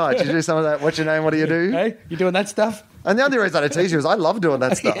do tonight? Did you do some of that, what's your name, what do you do? Hey, you doing that stuff? And the only reason I tease you is I love doing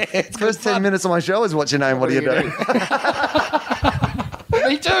that stuff. it's First good 10 fun. minutes of my show is what's your name, what do you do?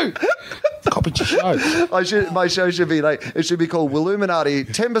 Me too. Copied your show. My show should be like, it should be called Willuminati,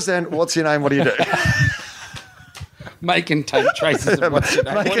 10%, what's your name, what do you do? May contain traces of what's your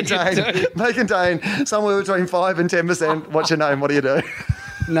name. May contain somewhere between 5 and 10%. What's your name? What do you do?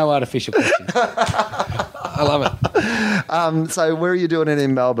 No artificial questions. I love it. So where are you doing it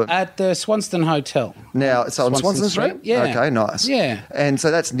in Melbourne? At the Swanston Hotel. Now, so on Swanston Street? Yeah. Okay, nice. Yeah. And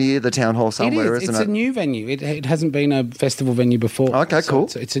so that's near the town hall somewhere, It is. isn't It's it? a new venue. It hasn't been a festival venue before. Okay, so cool.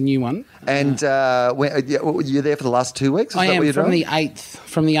 It's a new one. And you're there for the last 2 weeks? Is I that am what you're from doing? the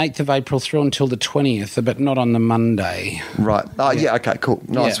 8th of April through until the 20th, but not on the Monday. Right. Yeah, okay, cool.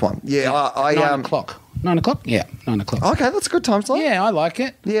 Nice one. Yeah, I 9 o'clock. 9 o'clock? Yeah, 9 o'clock. Okay, that's a good time slot. Yeah, I like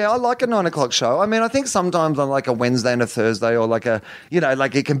it. Yeah, I like a 9 o'clock show. I mean, I think sometimes on like a Wednesday and a Thursday or like a,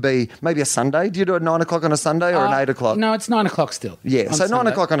 like it can be maybe a Sunday. Do you do it 9 o'clock on a Sunday or an 8 o'clock? No, it's 9 o'clock still. Yeah, on so 9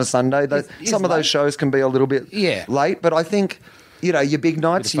 Sunday. o'clock on a Sunday. It's Some of late. those shows can be a little bit late, but I think, your big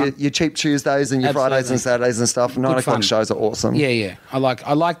nights, Bit of fun. your cheap Tuesdays and your Fridays Absolutely. and Saturdays and stuff, 9 o'clock fun. shows are awesome. Yeah. I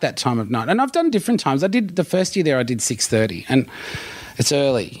like that time of night. And I've done different times. I did the first year there, I did 6:30, and it's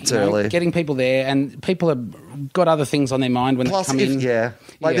early. It's early. Getting people there, and people have got other things on their mind when Plus, they come in.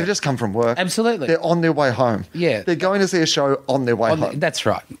 they've just come from work. Absolutely. They're on their way home. Yeah. They're going to see a show on their way home. That's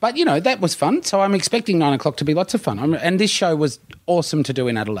right. But, that was fun. So I'm expecting 9 o'clock to be lots of fun. And this show was awesome to do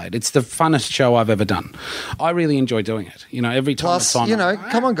in Adelaide. It's the funnest show I've ever done. I really enjoy doing it. Every time Plus, it's on.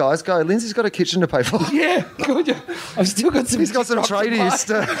 come on, guys, go. Lindsay's got a kitchen to pay for. Yeah, good. I've still got some. He's got some TikToks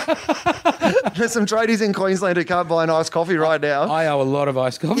to buy. tradies. There's some tradies in Queensland who can't buy an iced coffee right now. I owe a lot of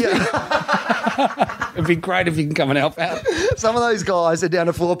iced coffee. It'd be great if you can come and help out. Some of those guys are down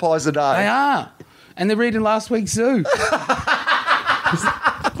to 4 pies a day. They are. And they're reading last week's Zoo.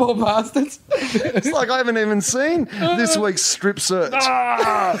 Poor bastards. It's like I haven't even seen this week's strip search.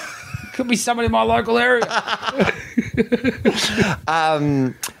 Could be someone in my local area.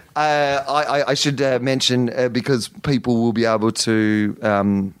 I should mention, because people will be able to,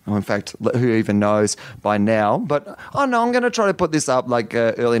 in fact, who even knows by now, but I'm going to try to put this up like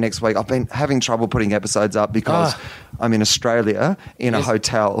early next week. I've been having trouble putting episodes up because I'm in Australia in a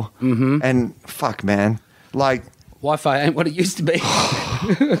hotel. Mm-hmm. And fuck, man. Like, Wi-Fi ain't what it used to be.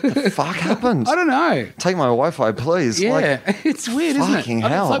 fuck happened? I don't know. Take my Wi-Fi, please. Yeah, Like, it's weird, isn't it? fucking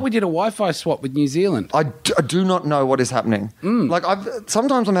hell. It's like we did a Wi-Fi swap with New Zealand. I do not know what is happening. Like,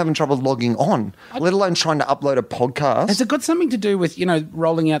 sometimes I'm having trouble logging on, let alone trying to upload a podcast. Has it got something to do with,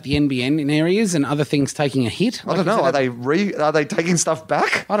 rolling out the NBN in areas and other things taking a hit? I don't know. Are they taking stuff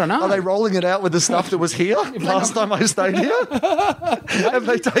back? I don't know. Are they rolling it out with the stuff that was here last time I stayed here? Have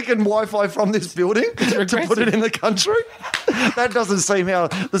they taken Wi-Fi from this building to put it in the country? That doesn't seem how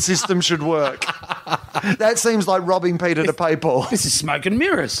the system should work. That seems like robbing Peter to pay Paul. This is smoke and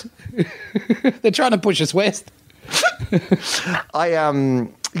mirrors. They're trying to push us west. So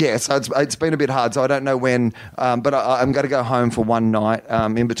it's been a bit hard, so I don't know when, but I'm going to go home for one night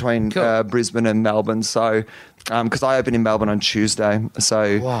in between Brisbane and Melbourne. So, because I open in Melbourne on Tuesday, so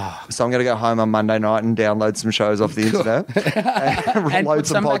I'm going to go home on Monday night and download some shows off the internet and load put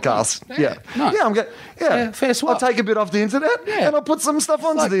some some back on. podcasts. Nice. Fair swap. I'll take a bit off the internet and I'll put some stuff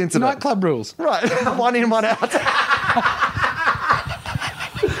onto the internet. Nightclub rules. Right, one in, one out.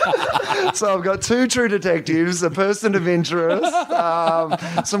 So I've got 2 True Detectives, a Person of Interest,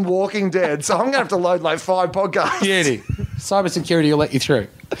 some Walking Dead. So I'm going to have to load like 5 podcasts. Beauty. Cybersecurity will let you through.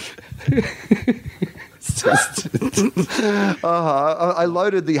 I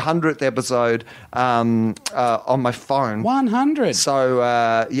loaded the 100th episode on my phone. 100.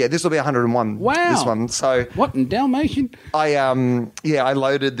 So this will be 101. Wow. This one. So What in Dalmatian? I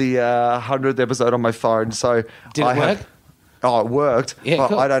loaded the 100th episode on my phone. So Did it work? Oh, it worked. Yeah, but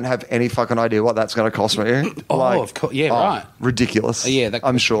cool. I don't have any fucking idea what that's going to cost me. Of course. Yeah, right. Ridiculous. Yeah,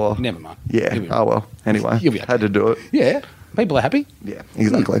 I'm sure. Never mind. Yeah. You'll be Oh well. Anyway, You'll be okay. had to do it. Yeah. People are happy. Yeah,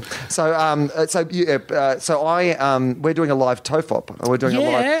 exactly. So we're doing a live TOEFOP. We're doing a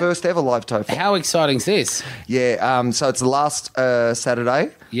live, first ever live TOEFOP. How exciting is this? Yeah, so it's the last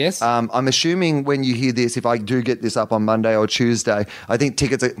Saturday. Yes. I'm assuming when you hear this, if I do get this up on Monday or Tuesday, I think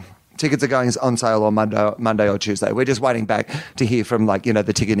tickets are going on sale on Monday or Tuesday. We're just waiting back to hear from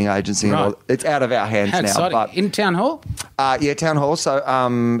the ticketing agency. Right. And all. It's out of our hands How now. exciting. But In Town Hall? yeah, Town Hall. So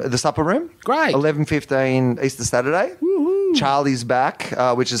the supper room. Great. 11:15 Easter Saturday. Woo-hoo. Charlie's back,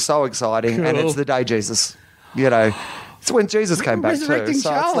 which is so exciting, and Cool. it's the day Jesus. It's when Jesus came back too. Resurrecting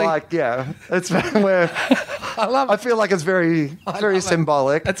So Charlie. it's where I love it. I feel like it's very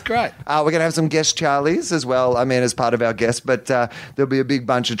symbolic. That's great. We're going to have some guest Charlies as well. I mean, as part of our guests, but there'll be a big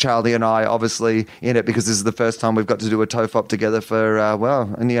bunch of Charlie and I, obviously, in it because this is the first time we've got to do a TOEFOP together for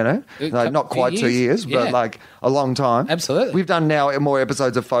not quite 2 years, Yeah. but a long time. Absolutely. We've done now more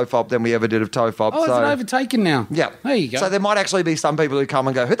episodes of FOFOP than we ever did of TOEFOP. Oh, it's so, overtaken now. yeah, There you go. So there might actually be some people who come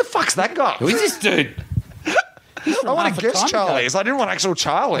and go, "Who the fuck's that guy?" Who is this dude? I want half to a guess time ago. Charlie's. I didn't want actual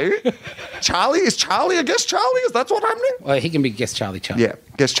Charlie. Is Charlie a guest Charlie? Is that what's happening? Well, he can be guest Charlie. Yeah,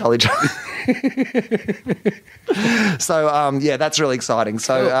 guess Charlie. So that's really exciting.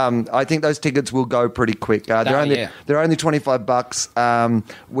 So I think those tickets will go pretty quick. They're only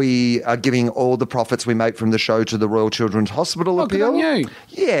 $25. We are giving all the profits we make from the show to the Royal Children's Hospital Oh, good appeal. on you.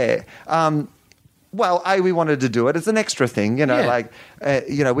 Yeah. Well, we wanted to do it. It's an extra thing, with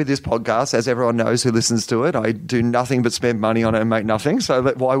this podcast, as everyone knows who listens to it, I do nothing but spend money on it and make nothing. So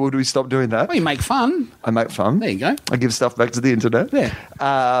why would we stop doing that? Well, you make fun. I make fun. There you go. I give stuff back to the internet. Yeah.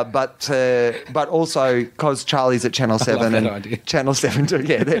 But also because Charlie's at Channel 7 that and idea. Channel 7 too.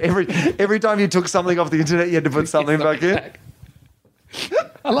 Yeah. Every time you took something off the internet, you had to put something back in.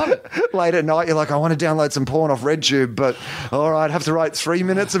 I love it. Late at night, you're like, I want to download some porn off RedTube, but all right, have to write 3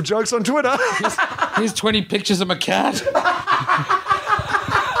 minutes of jokes on Twitter. Here's 20 pictures of my cat.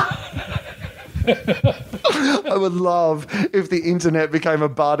 I would love if the internet became a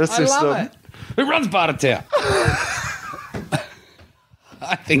barter system. I love it. Who runs Bartertown?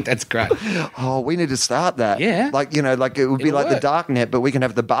 I think that's great. Oh, we need to start that. Yeah. It would be It'll like the work. dark net, but we can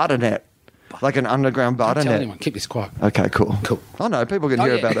have the barter net. Like an underground barter Don't tell net. anyone. Keep this quiet. Okay, cool. Cool. Oh, no, people can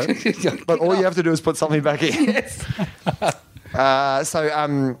hear about it. But all you have to do is put something back in. Yes.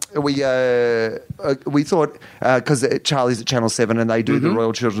 We thought, because Charlie's at Channel 7 and they do the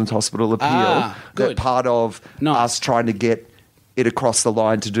Royal Children's Hospital appeal, that good. part of Nice. us trying to get it across the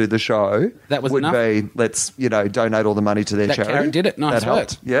line to do the show That was would enough? be, let's, donate all the money to their That charity. Karen did it. Nice That work.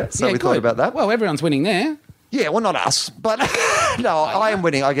 helped. Yeah, so we good. thought about that. Well, everyone's winning there. Yeah, well, not us, but no, I am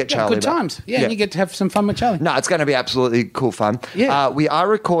winning. I get Yeah, Charlie. good back. times. Yeah, and you get to have some fun with Charlie. No, it's going to be absolutely cool fun. Yeah. We are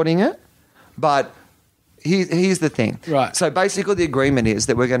recording it, but here's the thing. Right. So basically the agreement is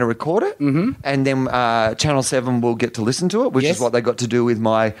that we're going to record it and then Channel 7 will get to listen to it, which Yes. is what they got to do with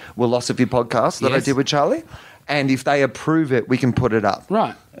my Willosophy podcast that I Yes. did with Charlie. And if they approve it, we can put it up.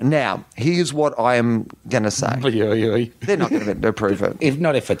 Right. Now, here's what I am going to say. They're not going to approve it.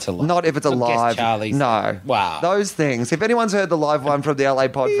 If it's a live. Not if it's a Not guest live. Charlie's. No. Wow. Those things. If anyone's heard the live one from the LA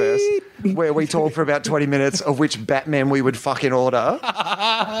Podfest, where we talked for about 20 minutes of which Batman we would fucking order,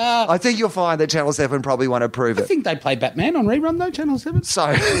 I think you'll find that Channel 7 probably won't approve I it. think they play Batman on rerun though, Channel 7.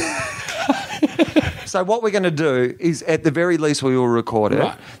 So, so what we're going to do is, at the very least, we will record it.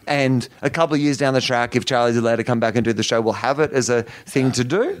 Right. And a couple of years down the track, if Charlie's allowed to come back and do the show, we'll have it as a thing to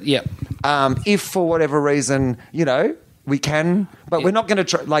do. Yep. If for whatever reason, we can, but we're not going to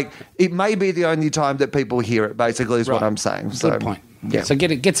try. Like, it may be the only time that people hear it. Basically, is what Right. I'm saying. So, Good point. Yeah. So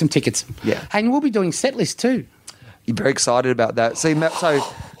get some tickets. Yeah. And we'll be doing set list too. You're very excited about that. See,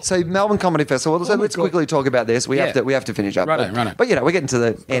 so Melbourne Comedy Festival. So my let's God. quickly talk about this. We have to finish up. Righto. But we're getting to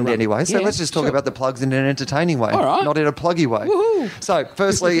the end anyway. So Yeah, let's just talk sure. about the plugs in an entertaining way, All right. not in a pluggy way. Woohoo. So,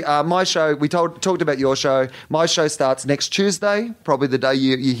 firstly, my show. We talked about your show. My show starts next Tuesday, probably the day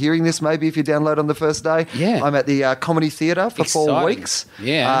you're hearing this. Maybe if you download on the first day. Yeah. I'm at the Comedy Theatre for 4 Exciting. weeks.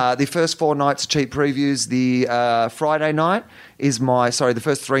 Yeah. The first 4 nights are cheap previews. The Friday night is the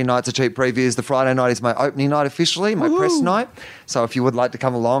first 3 nights are cheap previews. The Friday night is my opening night officially, my press night. So if you would like to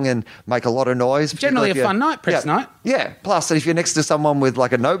come along and make a lot of noise. Generally particularly if a fun you're- night, press night. Yeah. Plus, if you're next to someone with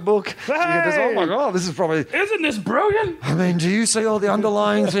like a notebook, you can just, oh my God, this is probably... Isn't this brilliant? I mean, do you see all the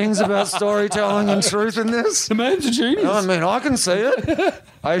underlying things about storytelling and truth in this? The man's a genius. I mean, I can see it.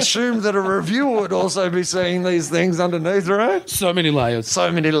 I assume that a reviewer would also be seeing these things underneath, right? So many layers.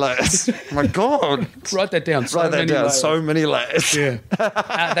 So many layers. My God. Write that down. So Write that many down. layers. So many layers. Yeah.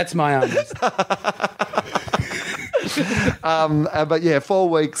 That's my answer. But yeah, 4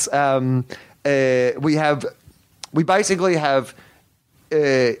 weeks. We basically have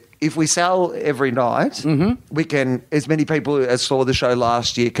if we sell every night, we can, as many people as saw the show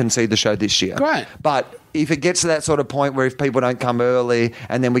last year can see the show this year. Great. But if it gets to that sort of point where if people don't come early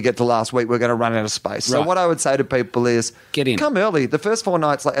and then we get to last week, we're going to run out of space. So Right. what I would say to people is Get in. Come early. The first 4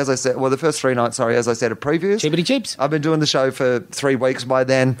 nights, like, as I said, the first 3 nights, as I said, are previews. Cheapity cheaps. I've been doing the show for 3 weeks by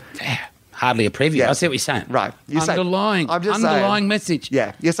then. Hardly a preview. Yeah. I see what you're saying. Right. I'm just Underlying saying. message.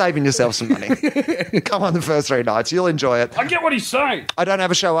 Yeah, you're saving yourself some money. Come on the first 3 nights. You'll enjoy it. I get what he's saying. I don't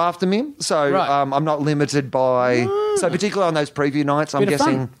have a show after me, so Right. I'm not limited by... So particularly on those preview nights, I'm Bit of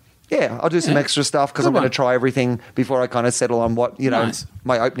guessing... fun. Yeah, I'll do some extra stuff because Good I'm going to one. try everything before I kind of settle on what, Nice.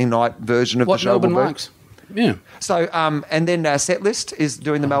 my opening night version of What the show Melbourne will be. likes. Yeah. So, and then Setlist is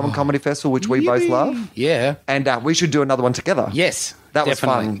doing the Melbourne Comedy Festival, which we both love. Yeah. And we should do another one together. Yes. That was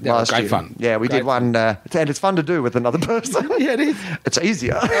definitely. fun That was last great year. fun. Yeah, we Great did one, and it's fun to do with another person. Yeah, it is. It's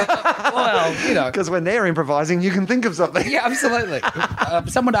easier Well, because when they're improvising, you can think of something. Yeah, absolutely.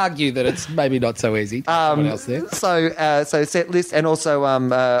 Some would argue that it's maybe not so easy. Someone else there. So Setlist, and also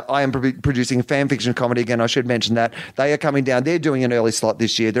I am producing fan fiction comedy again. I should mention that they are coming down. They're doing an early slot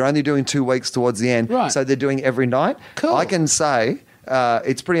this year. They're only doing 2 weeks towards the end, Right. so they're doing every night. Cool. I can say.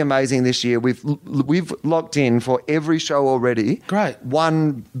 It's pretty amazing this year. We've locked in for every show already. Great.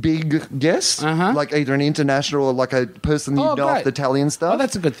 One big guest, like either an international or like a person you know great. off the Italian stuff. Oh,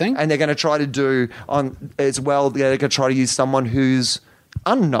 that's a good thing. And they're going to try to do on as well. They're going to try to use someone who's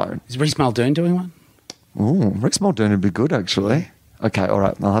unknown. Is Reece Muldoon doing one? Ooh, Rex Muldoon would be good, actually. Okay, all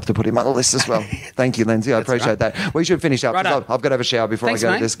right. I'll have to put him on the list as well. Thank you, Lindsay. I appreciate that. We should finish up because Righto. I've got to have a shower before Thanks, I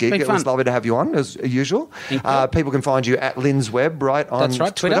go mate. to this gig. Big It was fun. lovely to have you on, as usual. Thank you. People can find you at Lynn's Web, right, on That's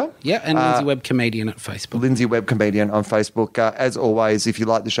right. Twitter. Yeah, and Lindsay Webb Comedian at Facebook. Lindsay Web Comedian on Facebook. As always, if you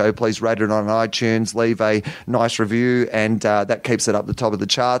like the show, please rate it on iTunes, leave a nice review, and that keeps it up the top of the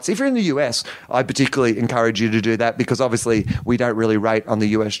charts. If you're in the US, I particularly encourage you to do that because obviously we don't really rate on the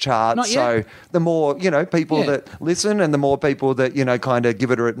US charts. Not yet. So the more, people that listen and the more people that, kind of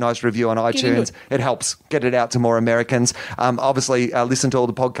give it a nice review on into iTunes, it helps get it out to more Americans. Obviously, listen to all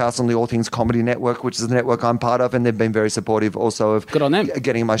the podcasts on the All Things Comedy Network, which is the network I'm part of, and they've been very supportive also of Good on them.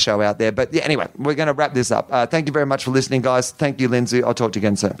 getting my show out there. But yeah, anyway, we're going to wrap this up. Thank you very much for listening, guys. Thank you, Lindsay. I'll talk to you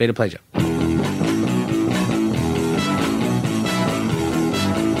again soon. Been a pleasure.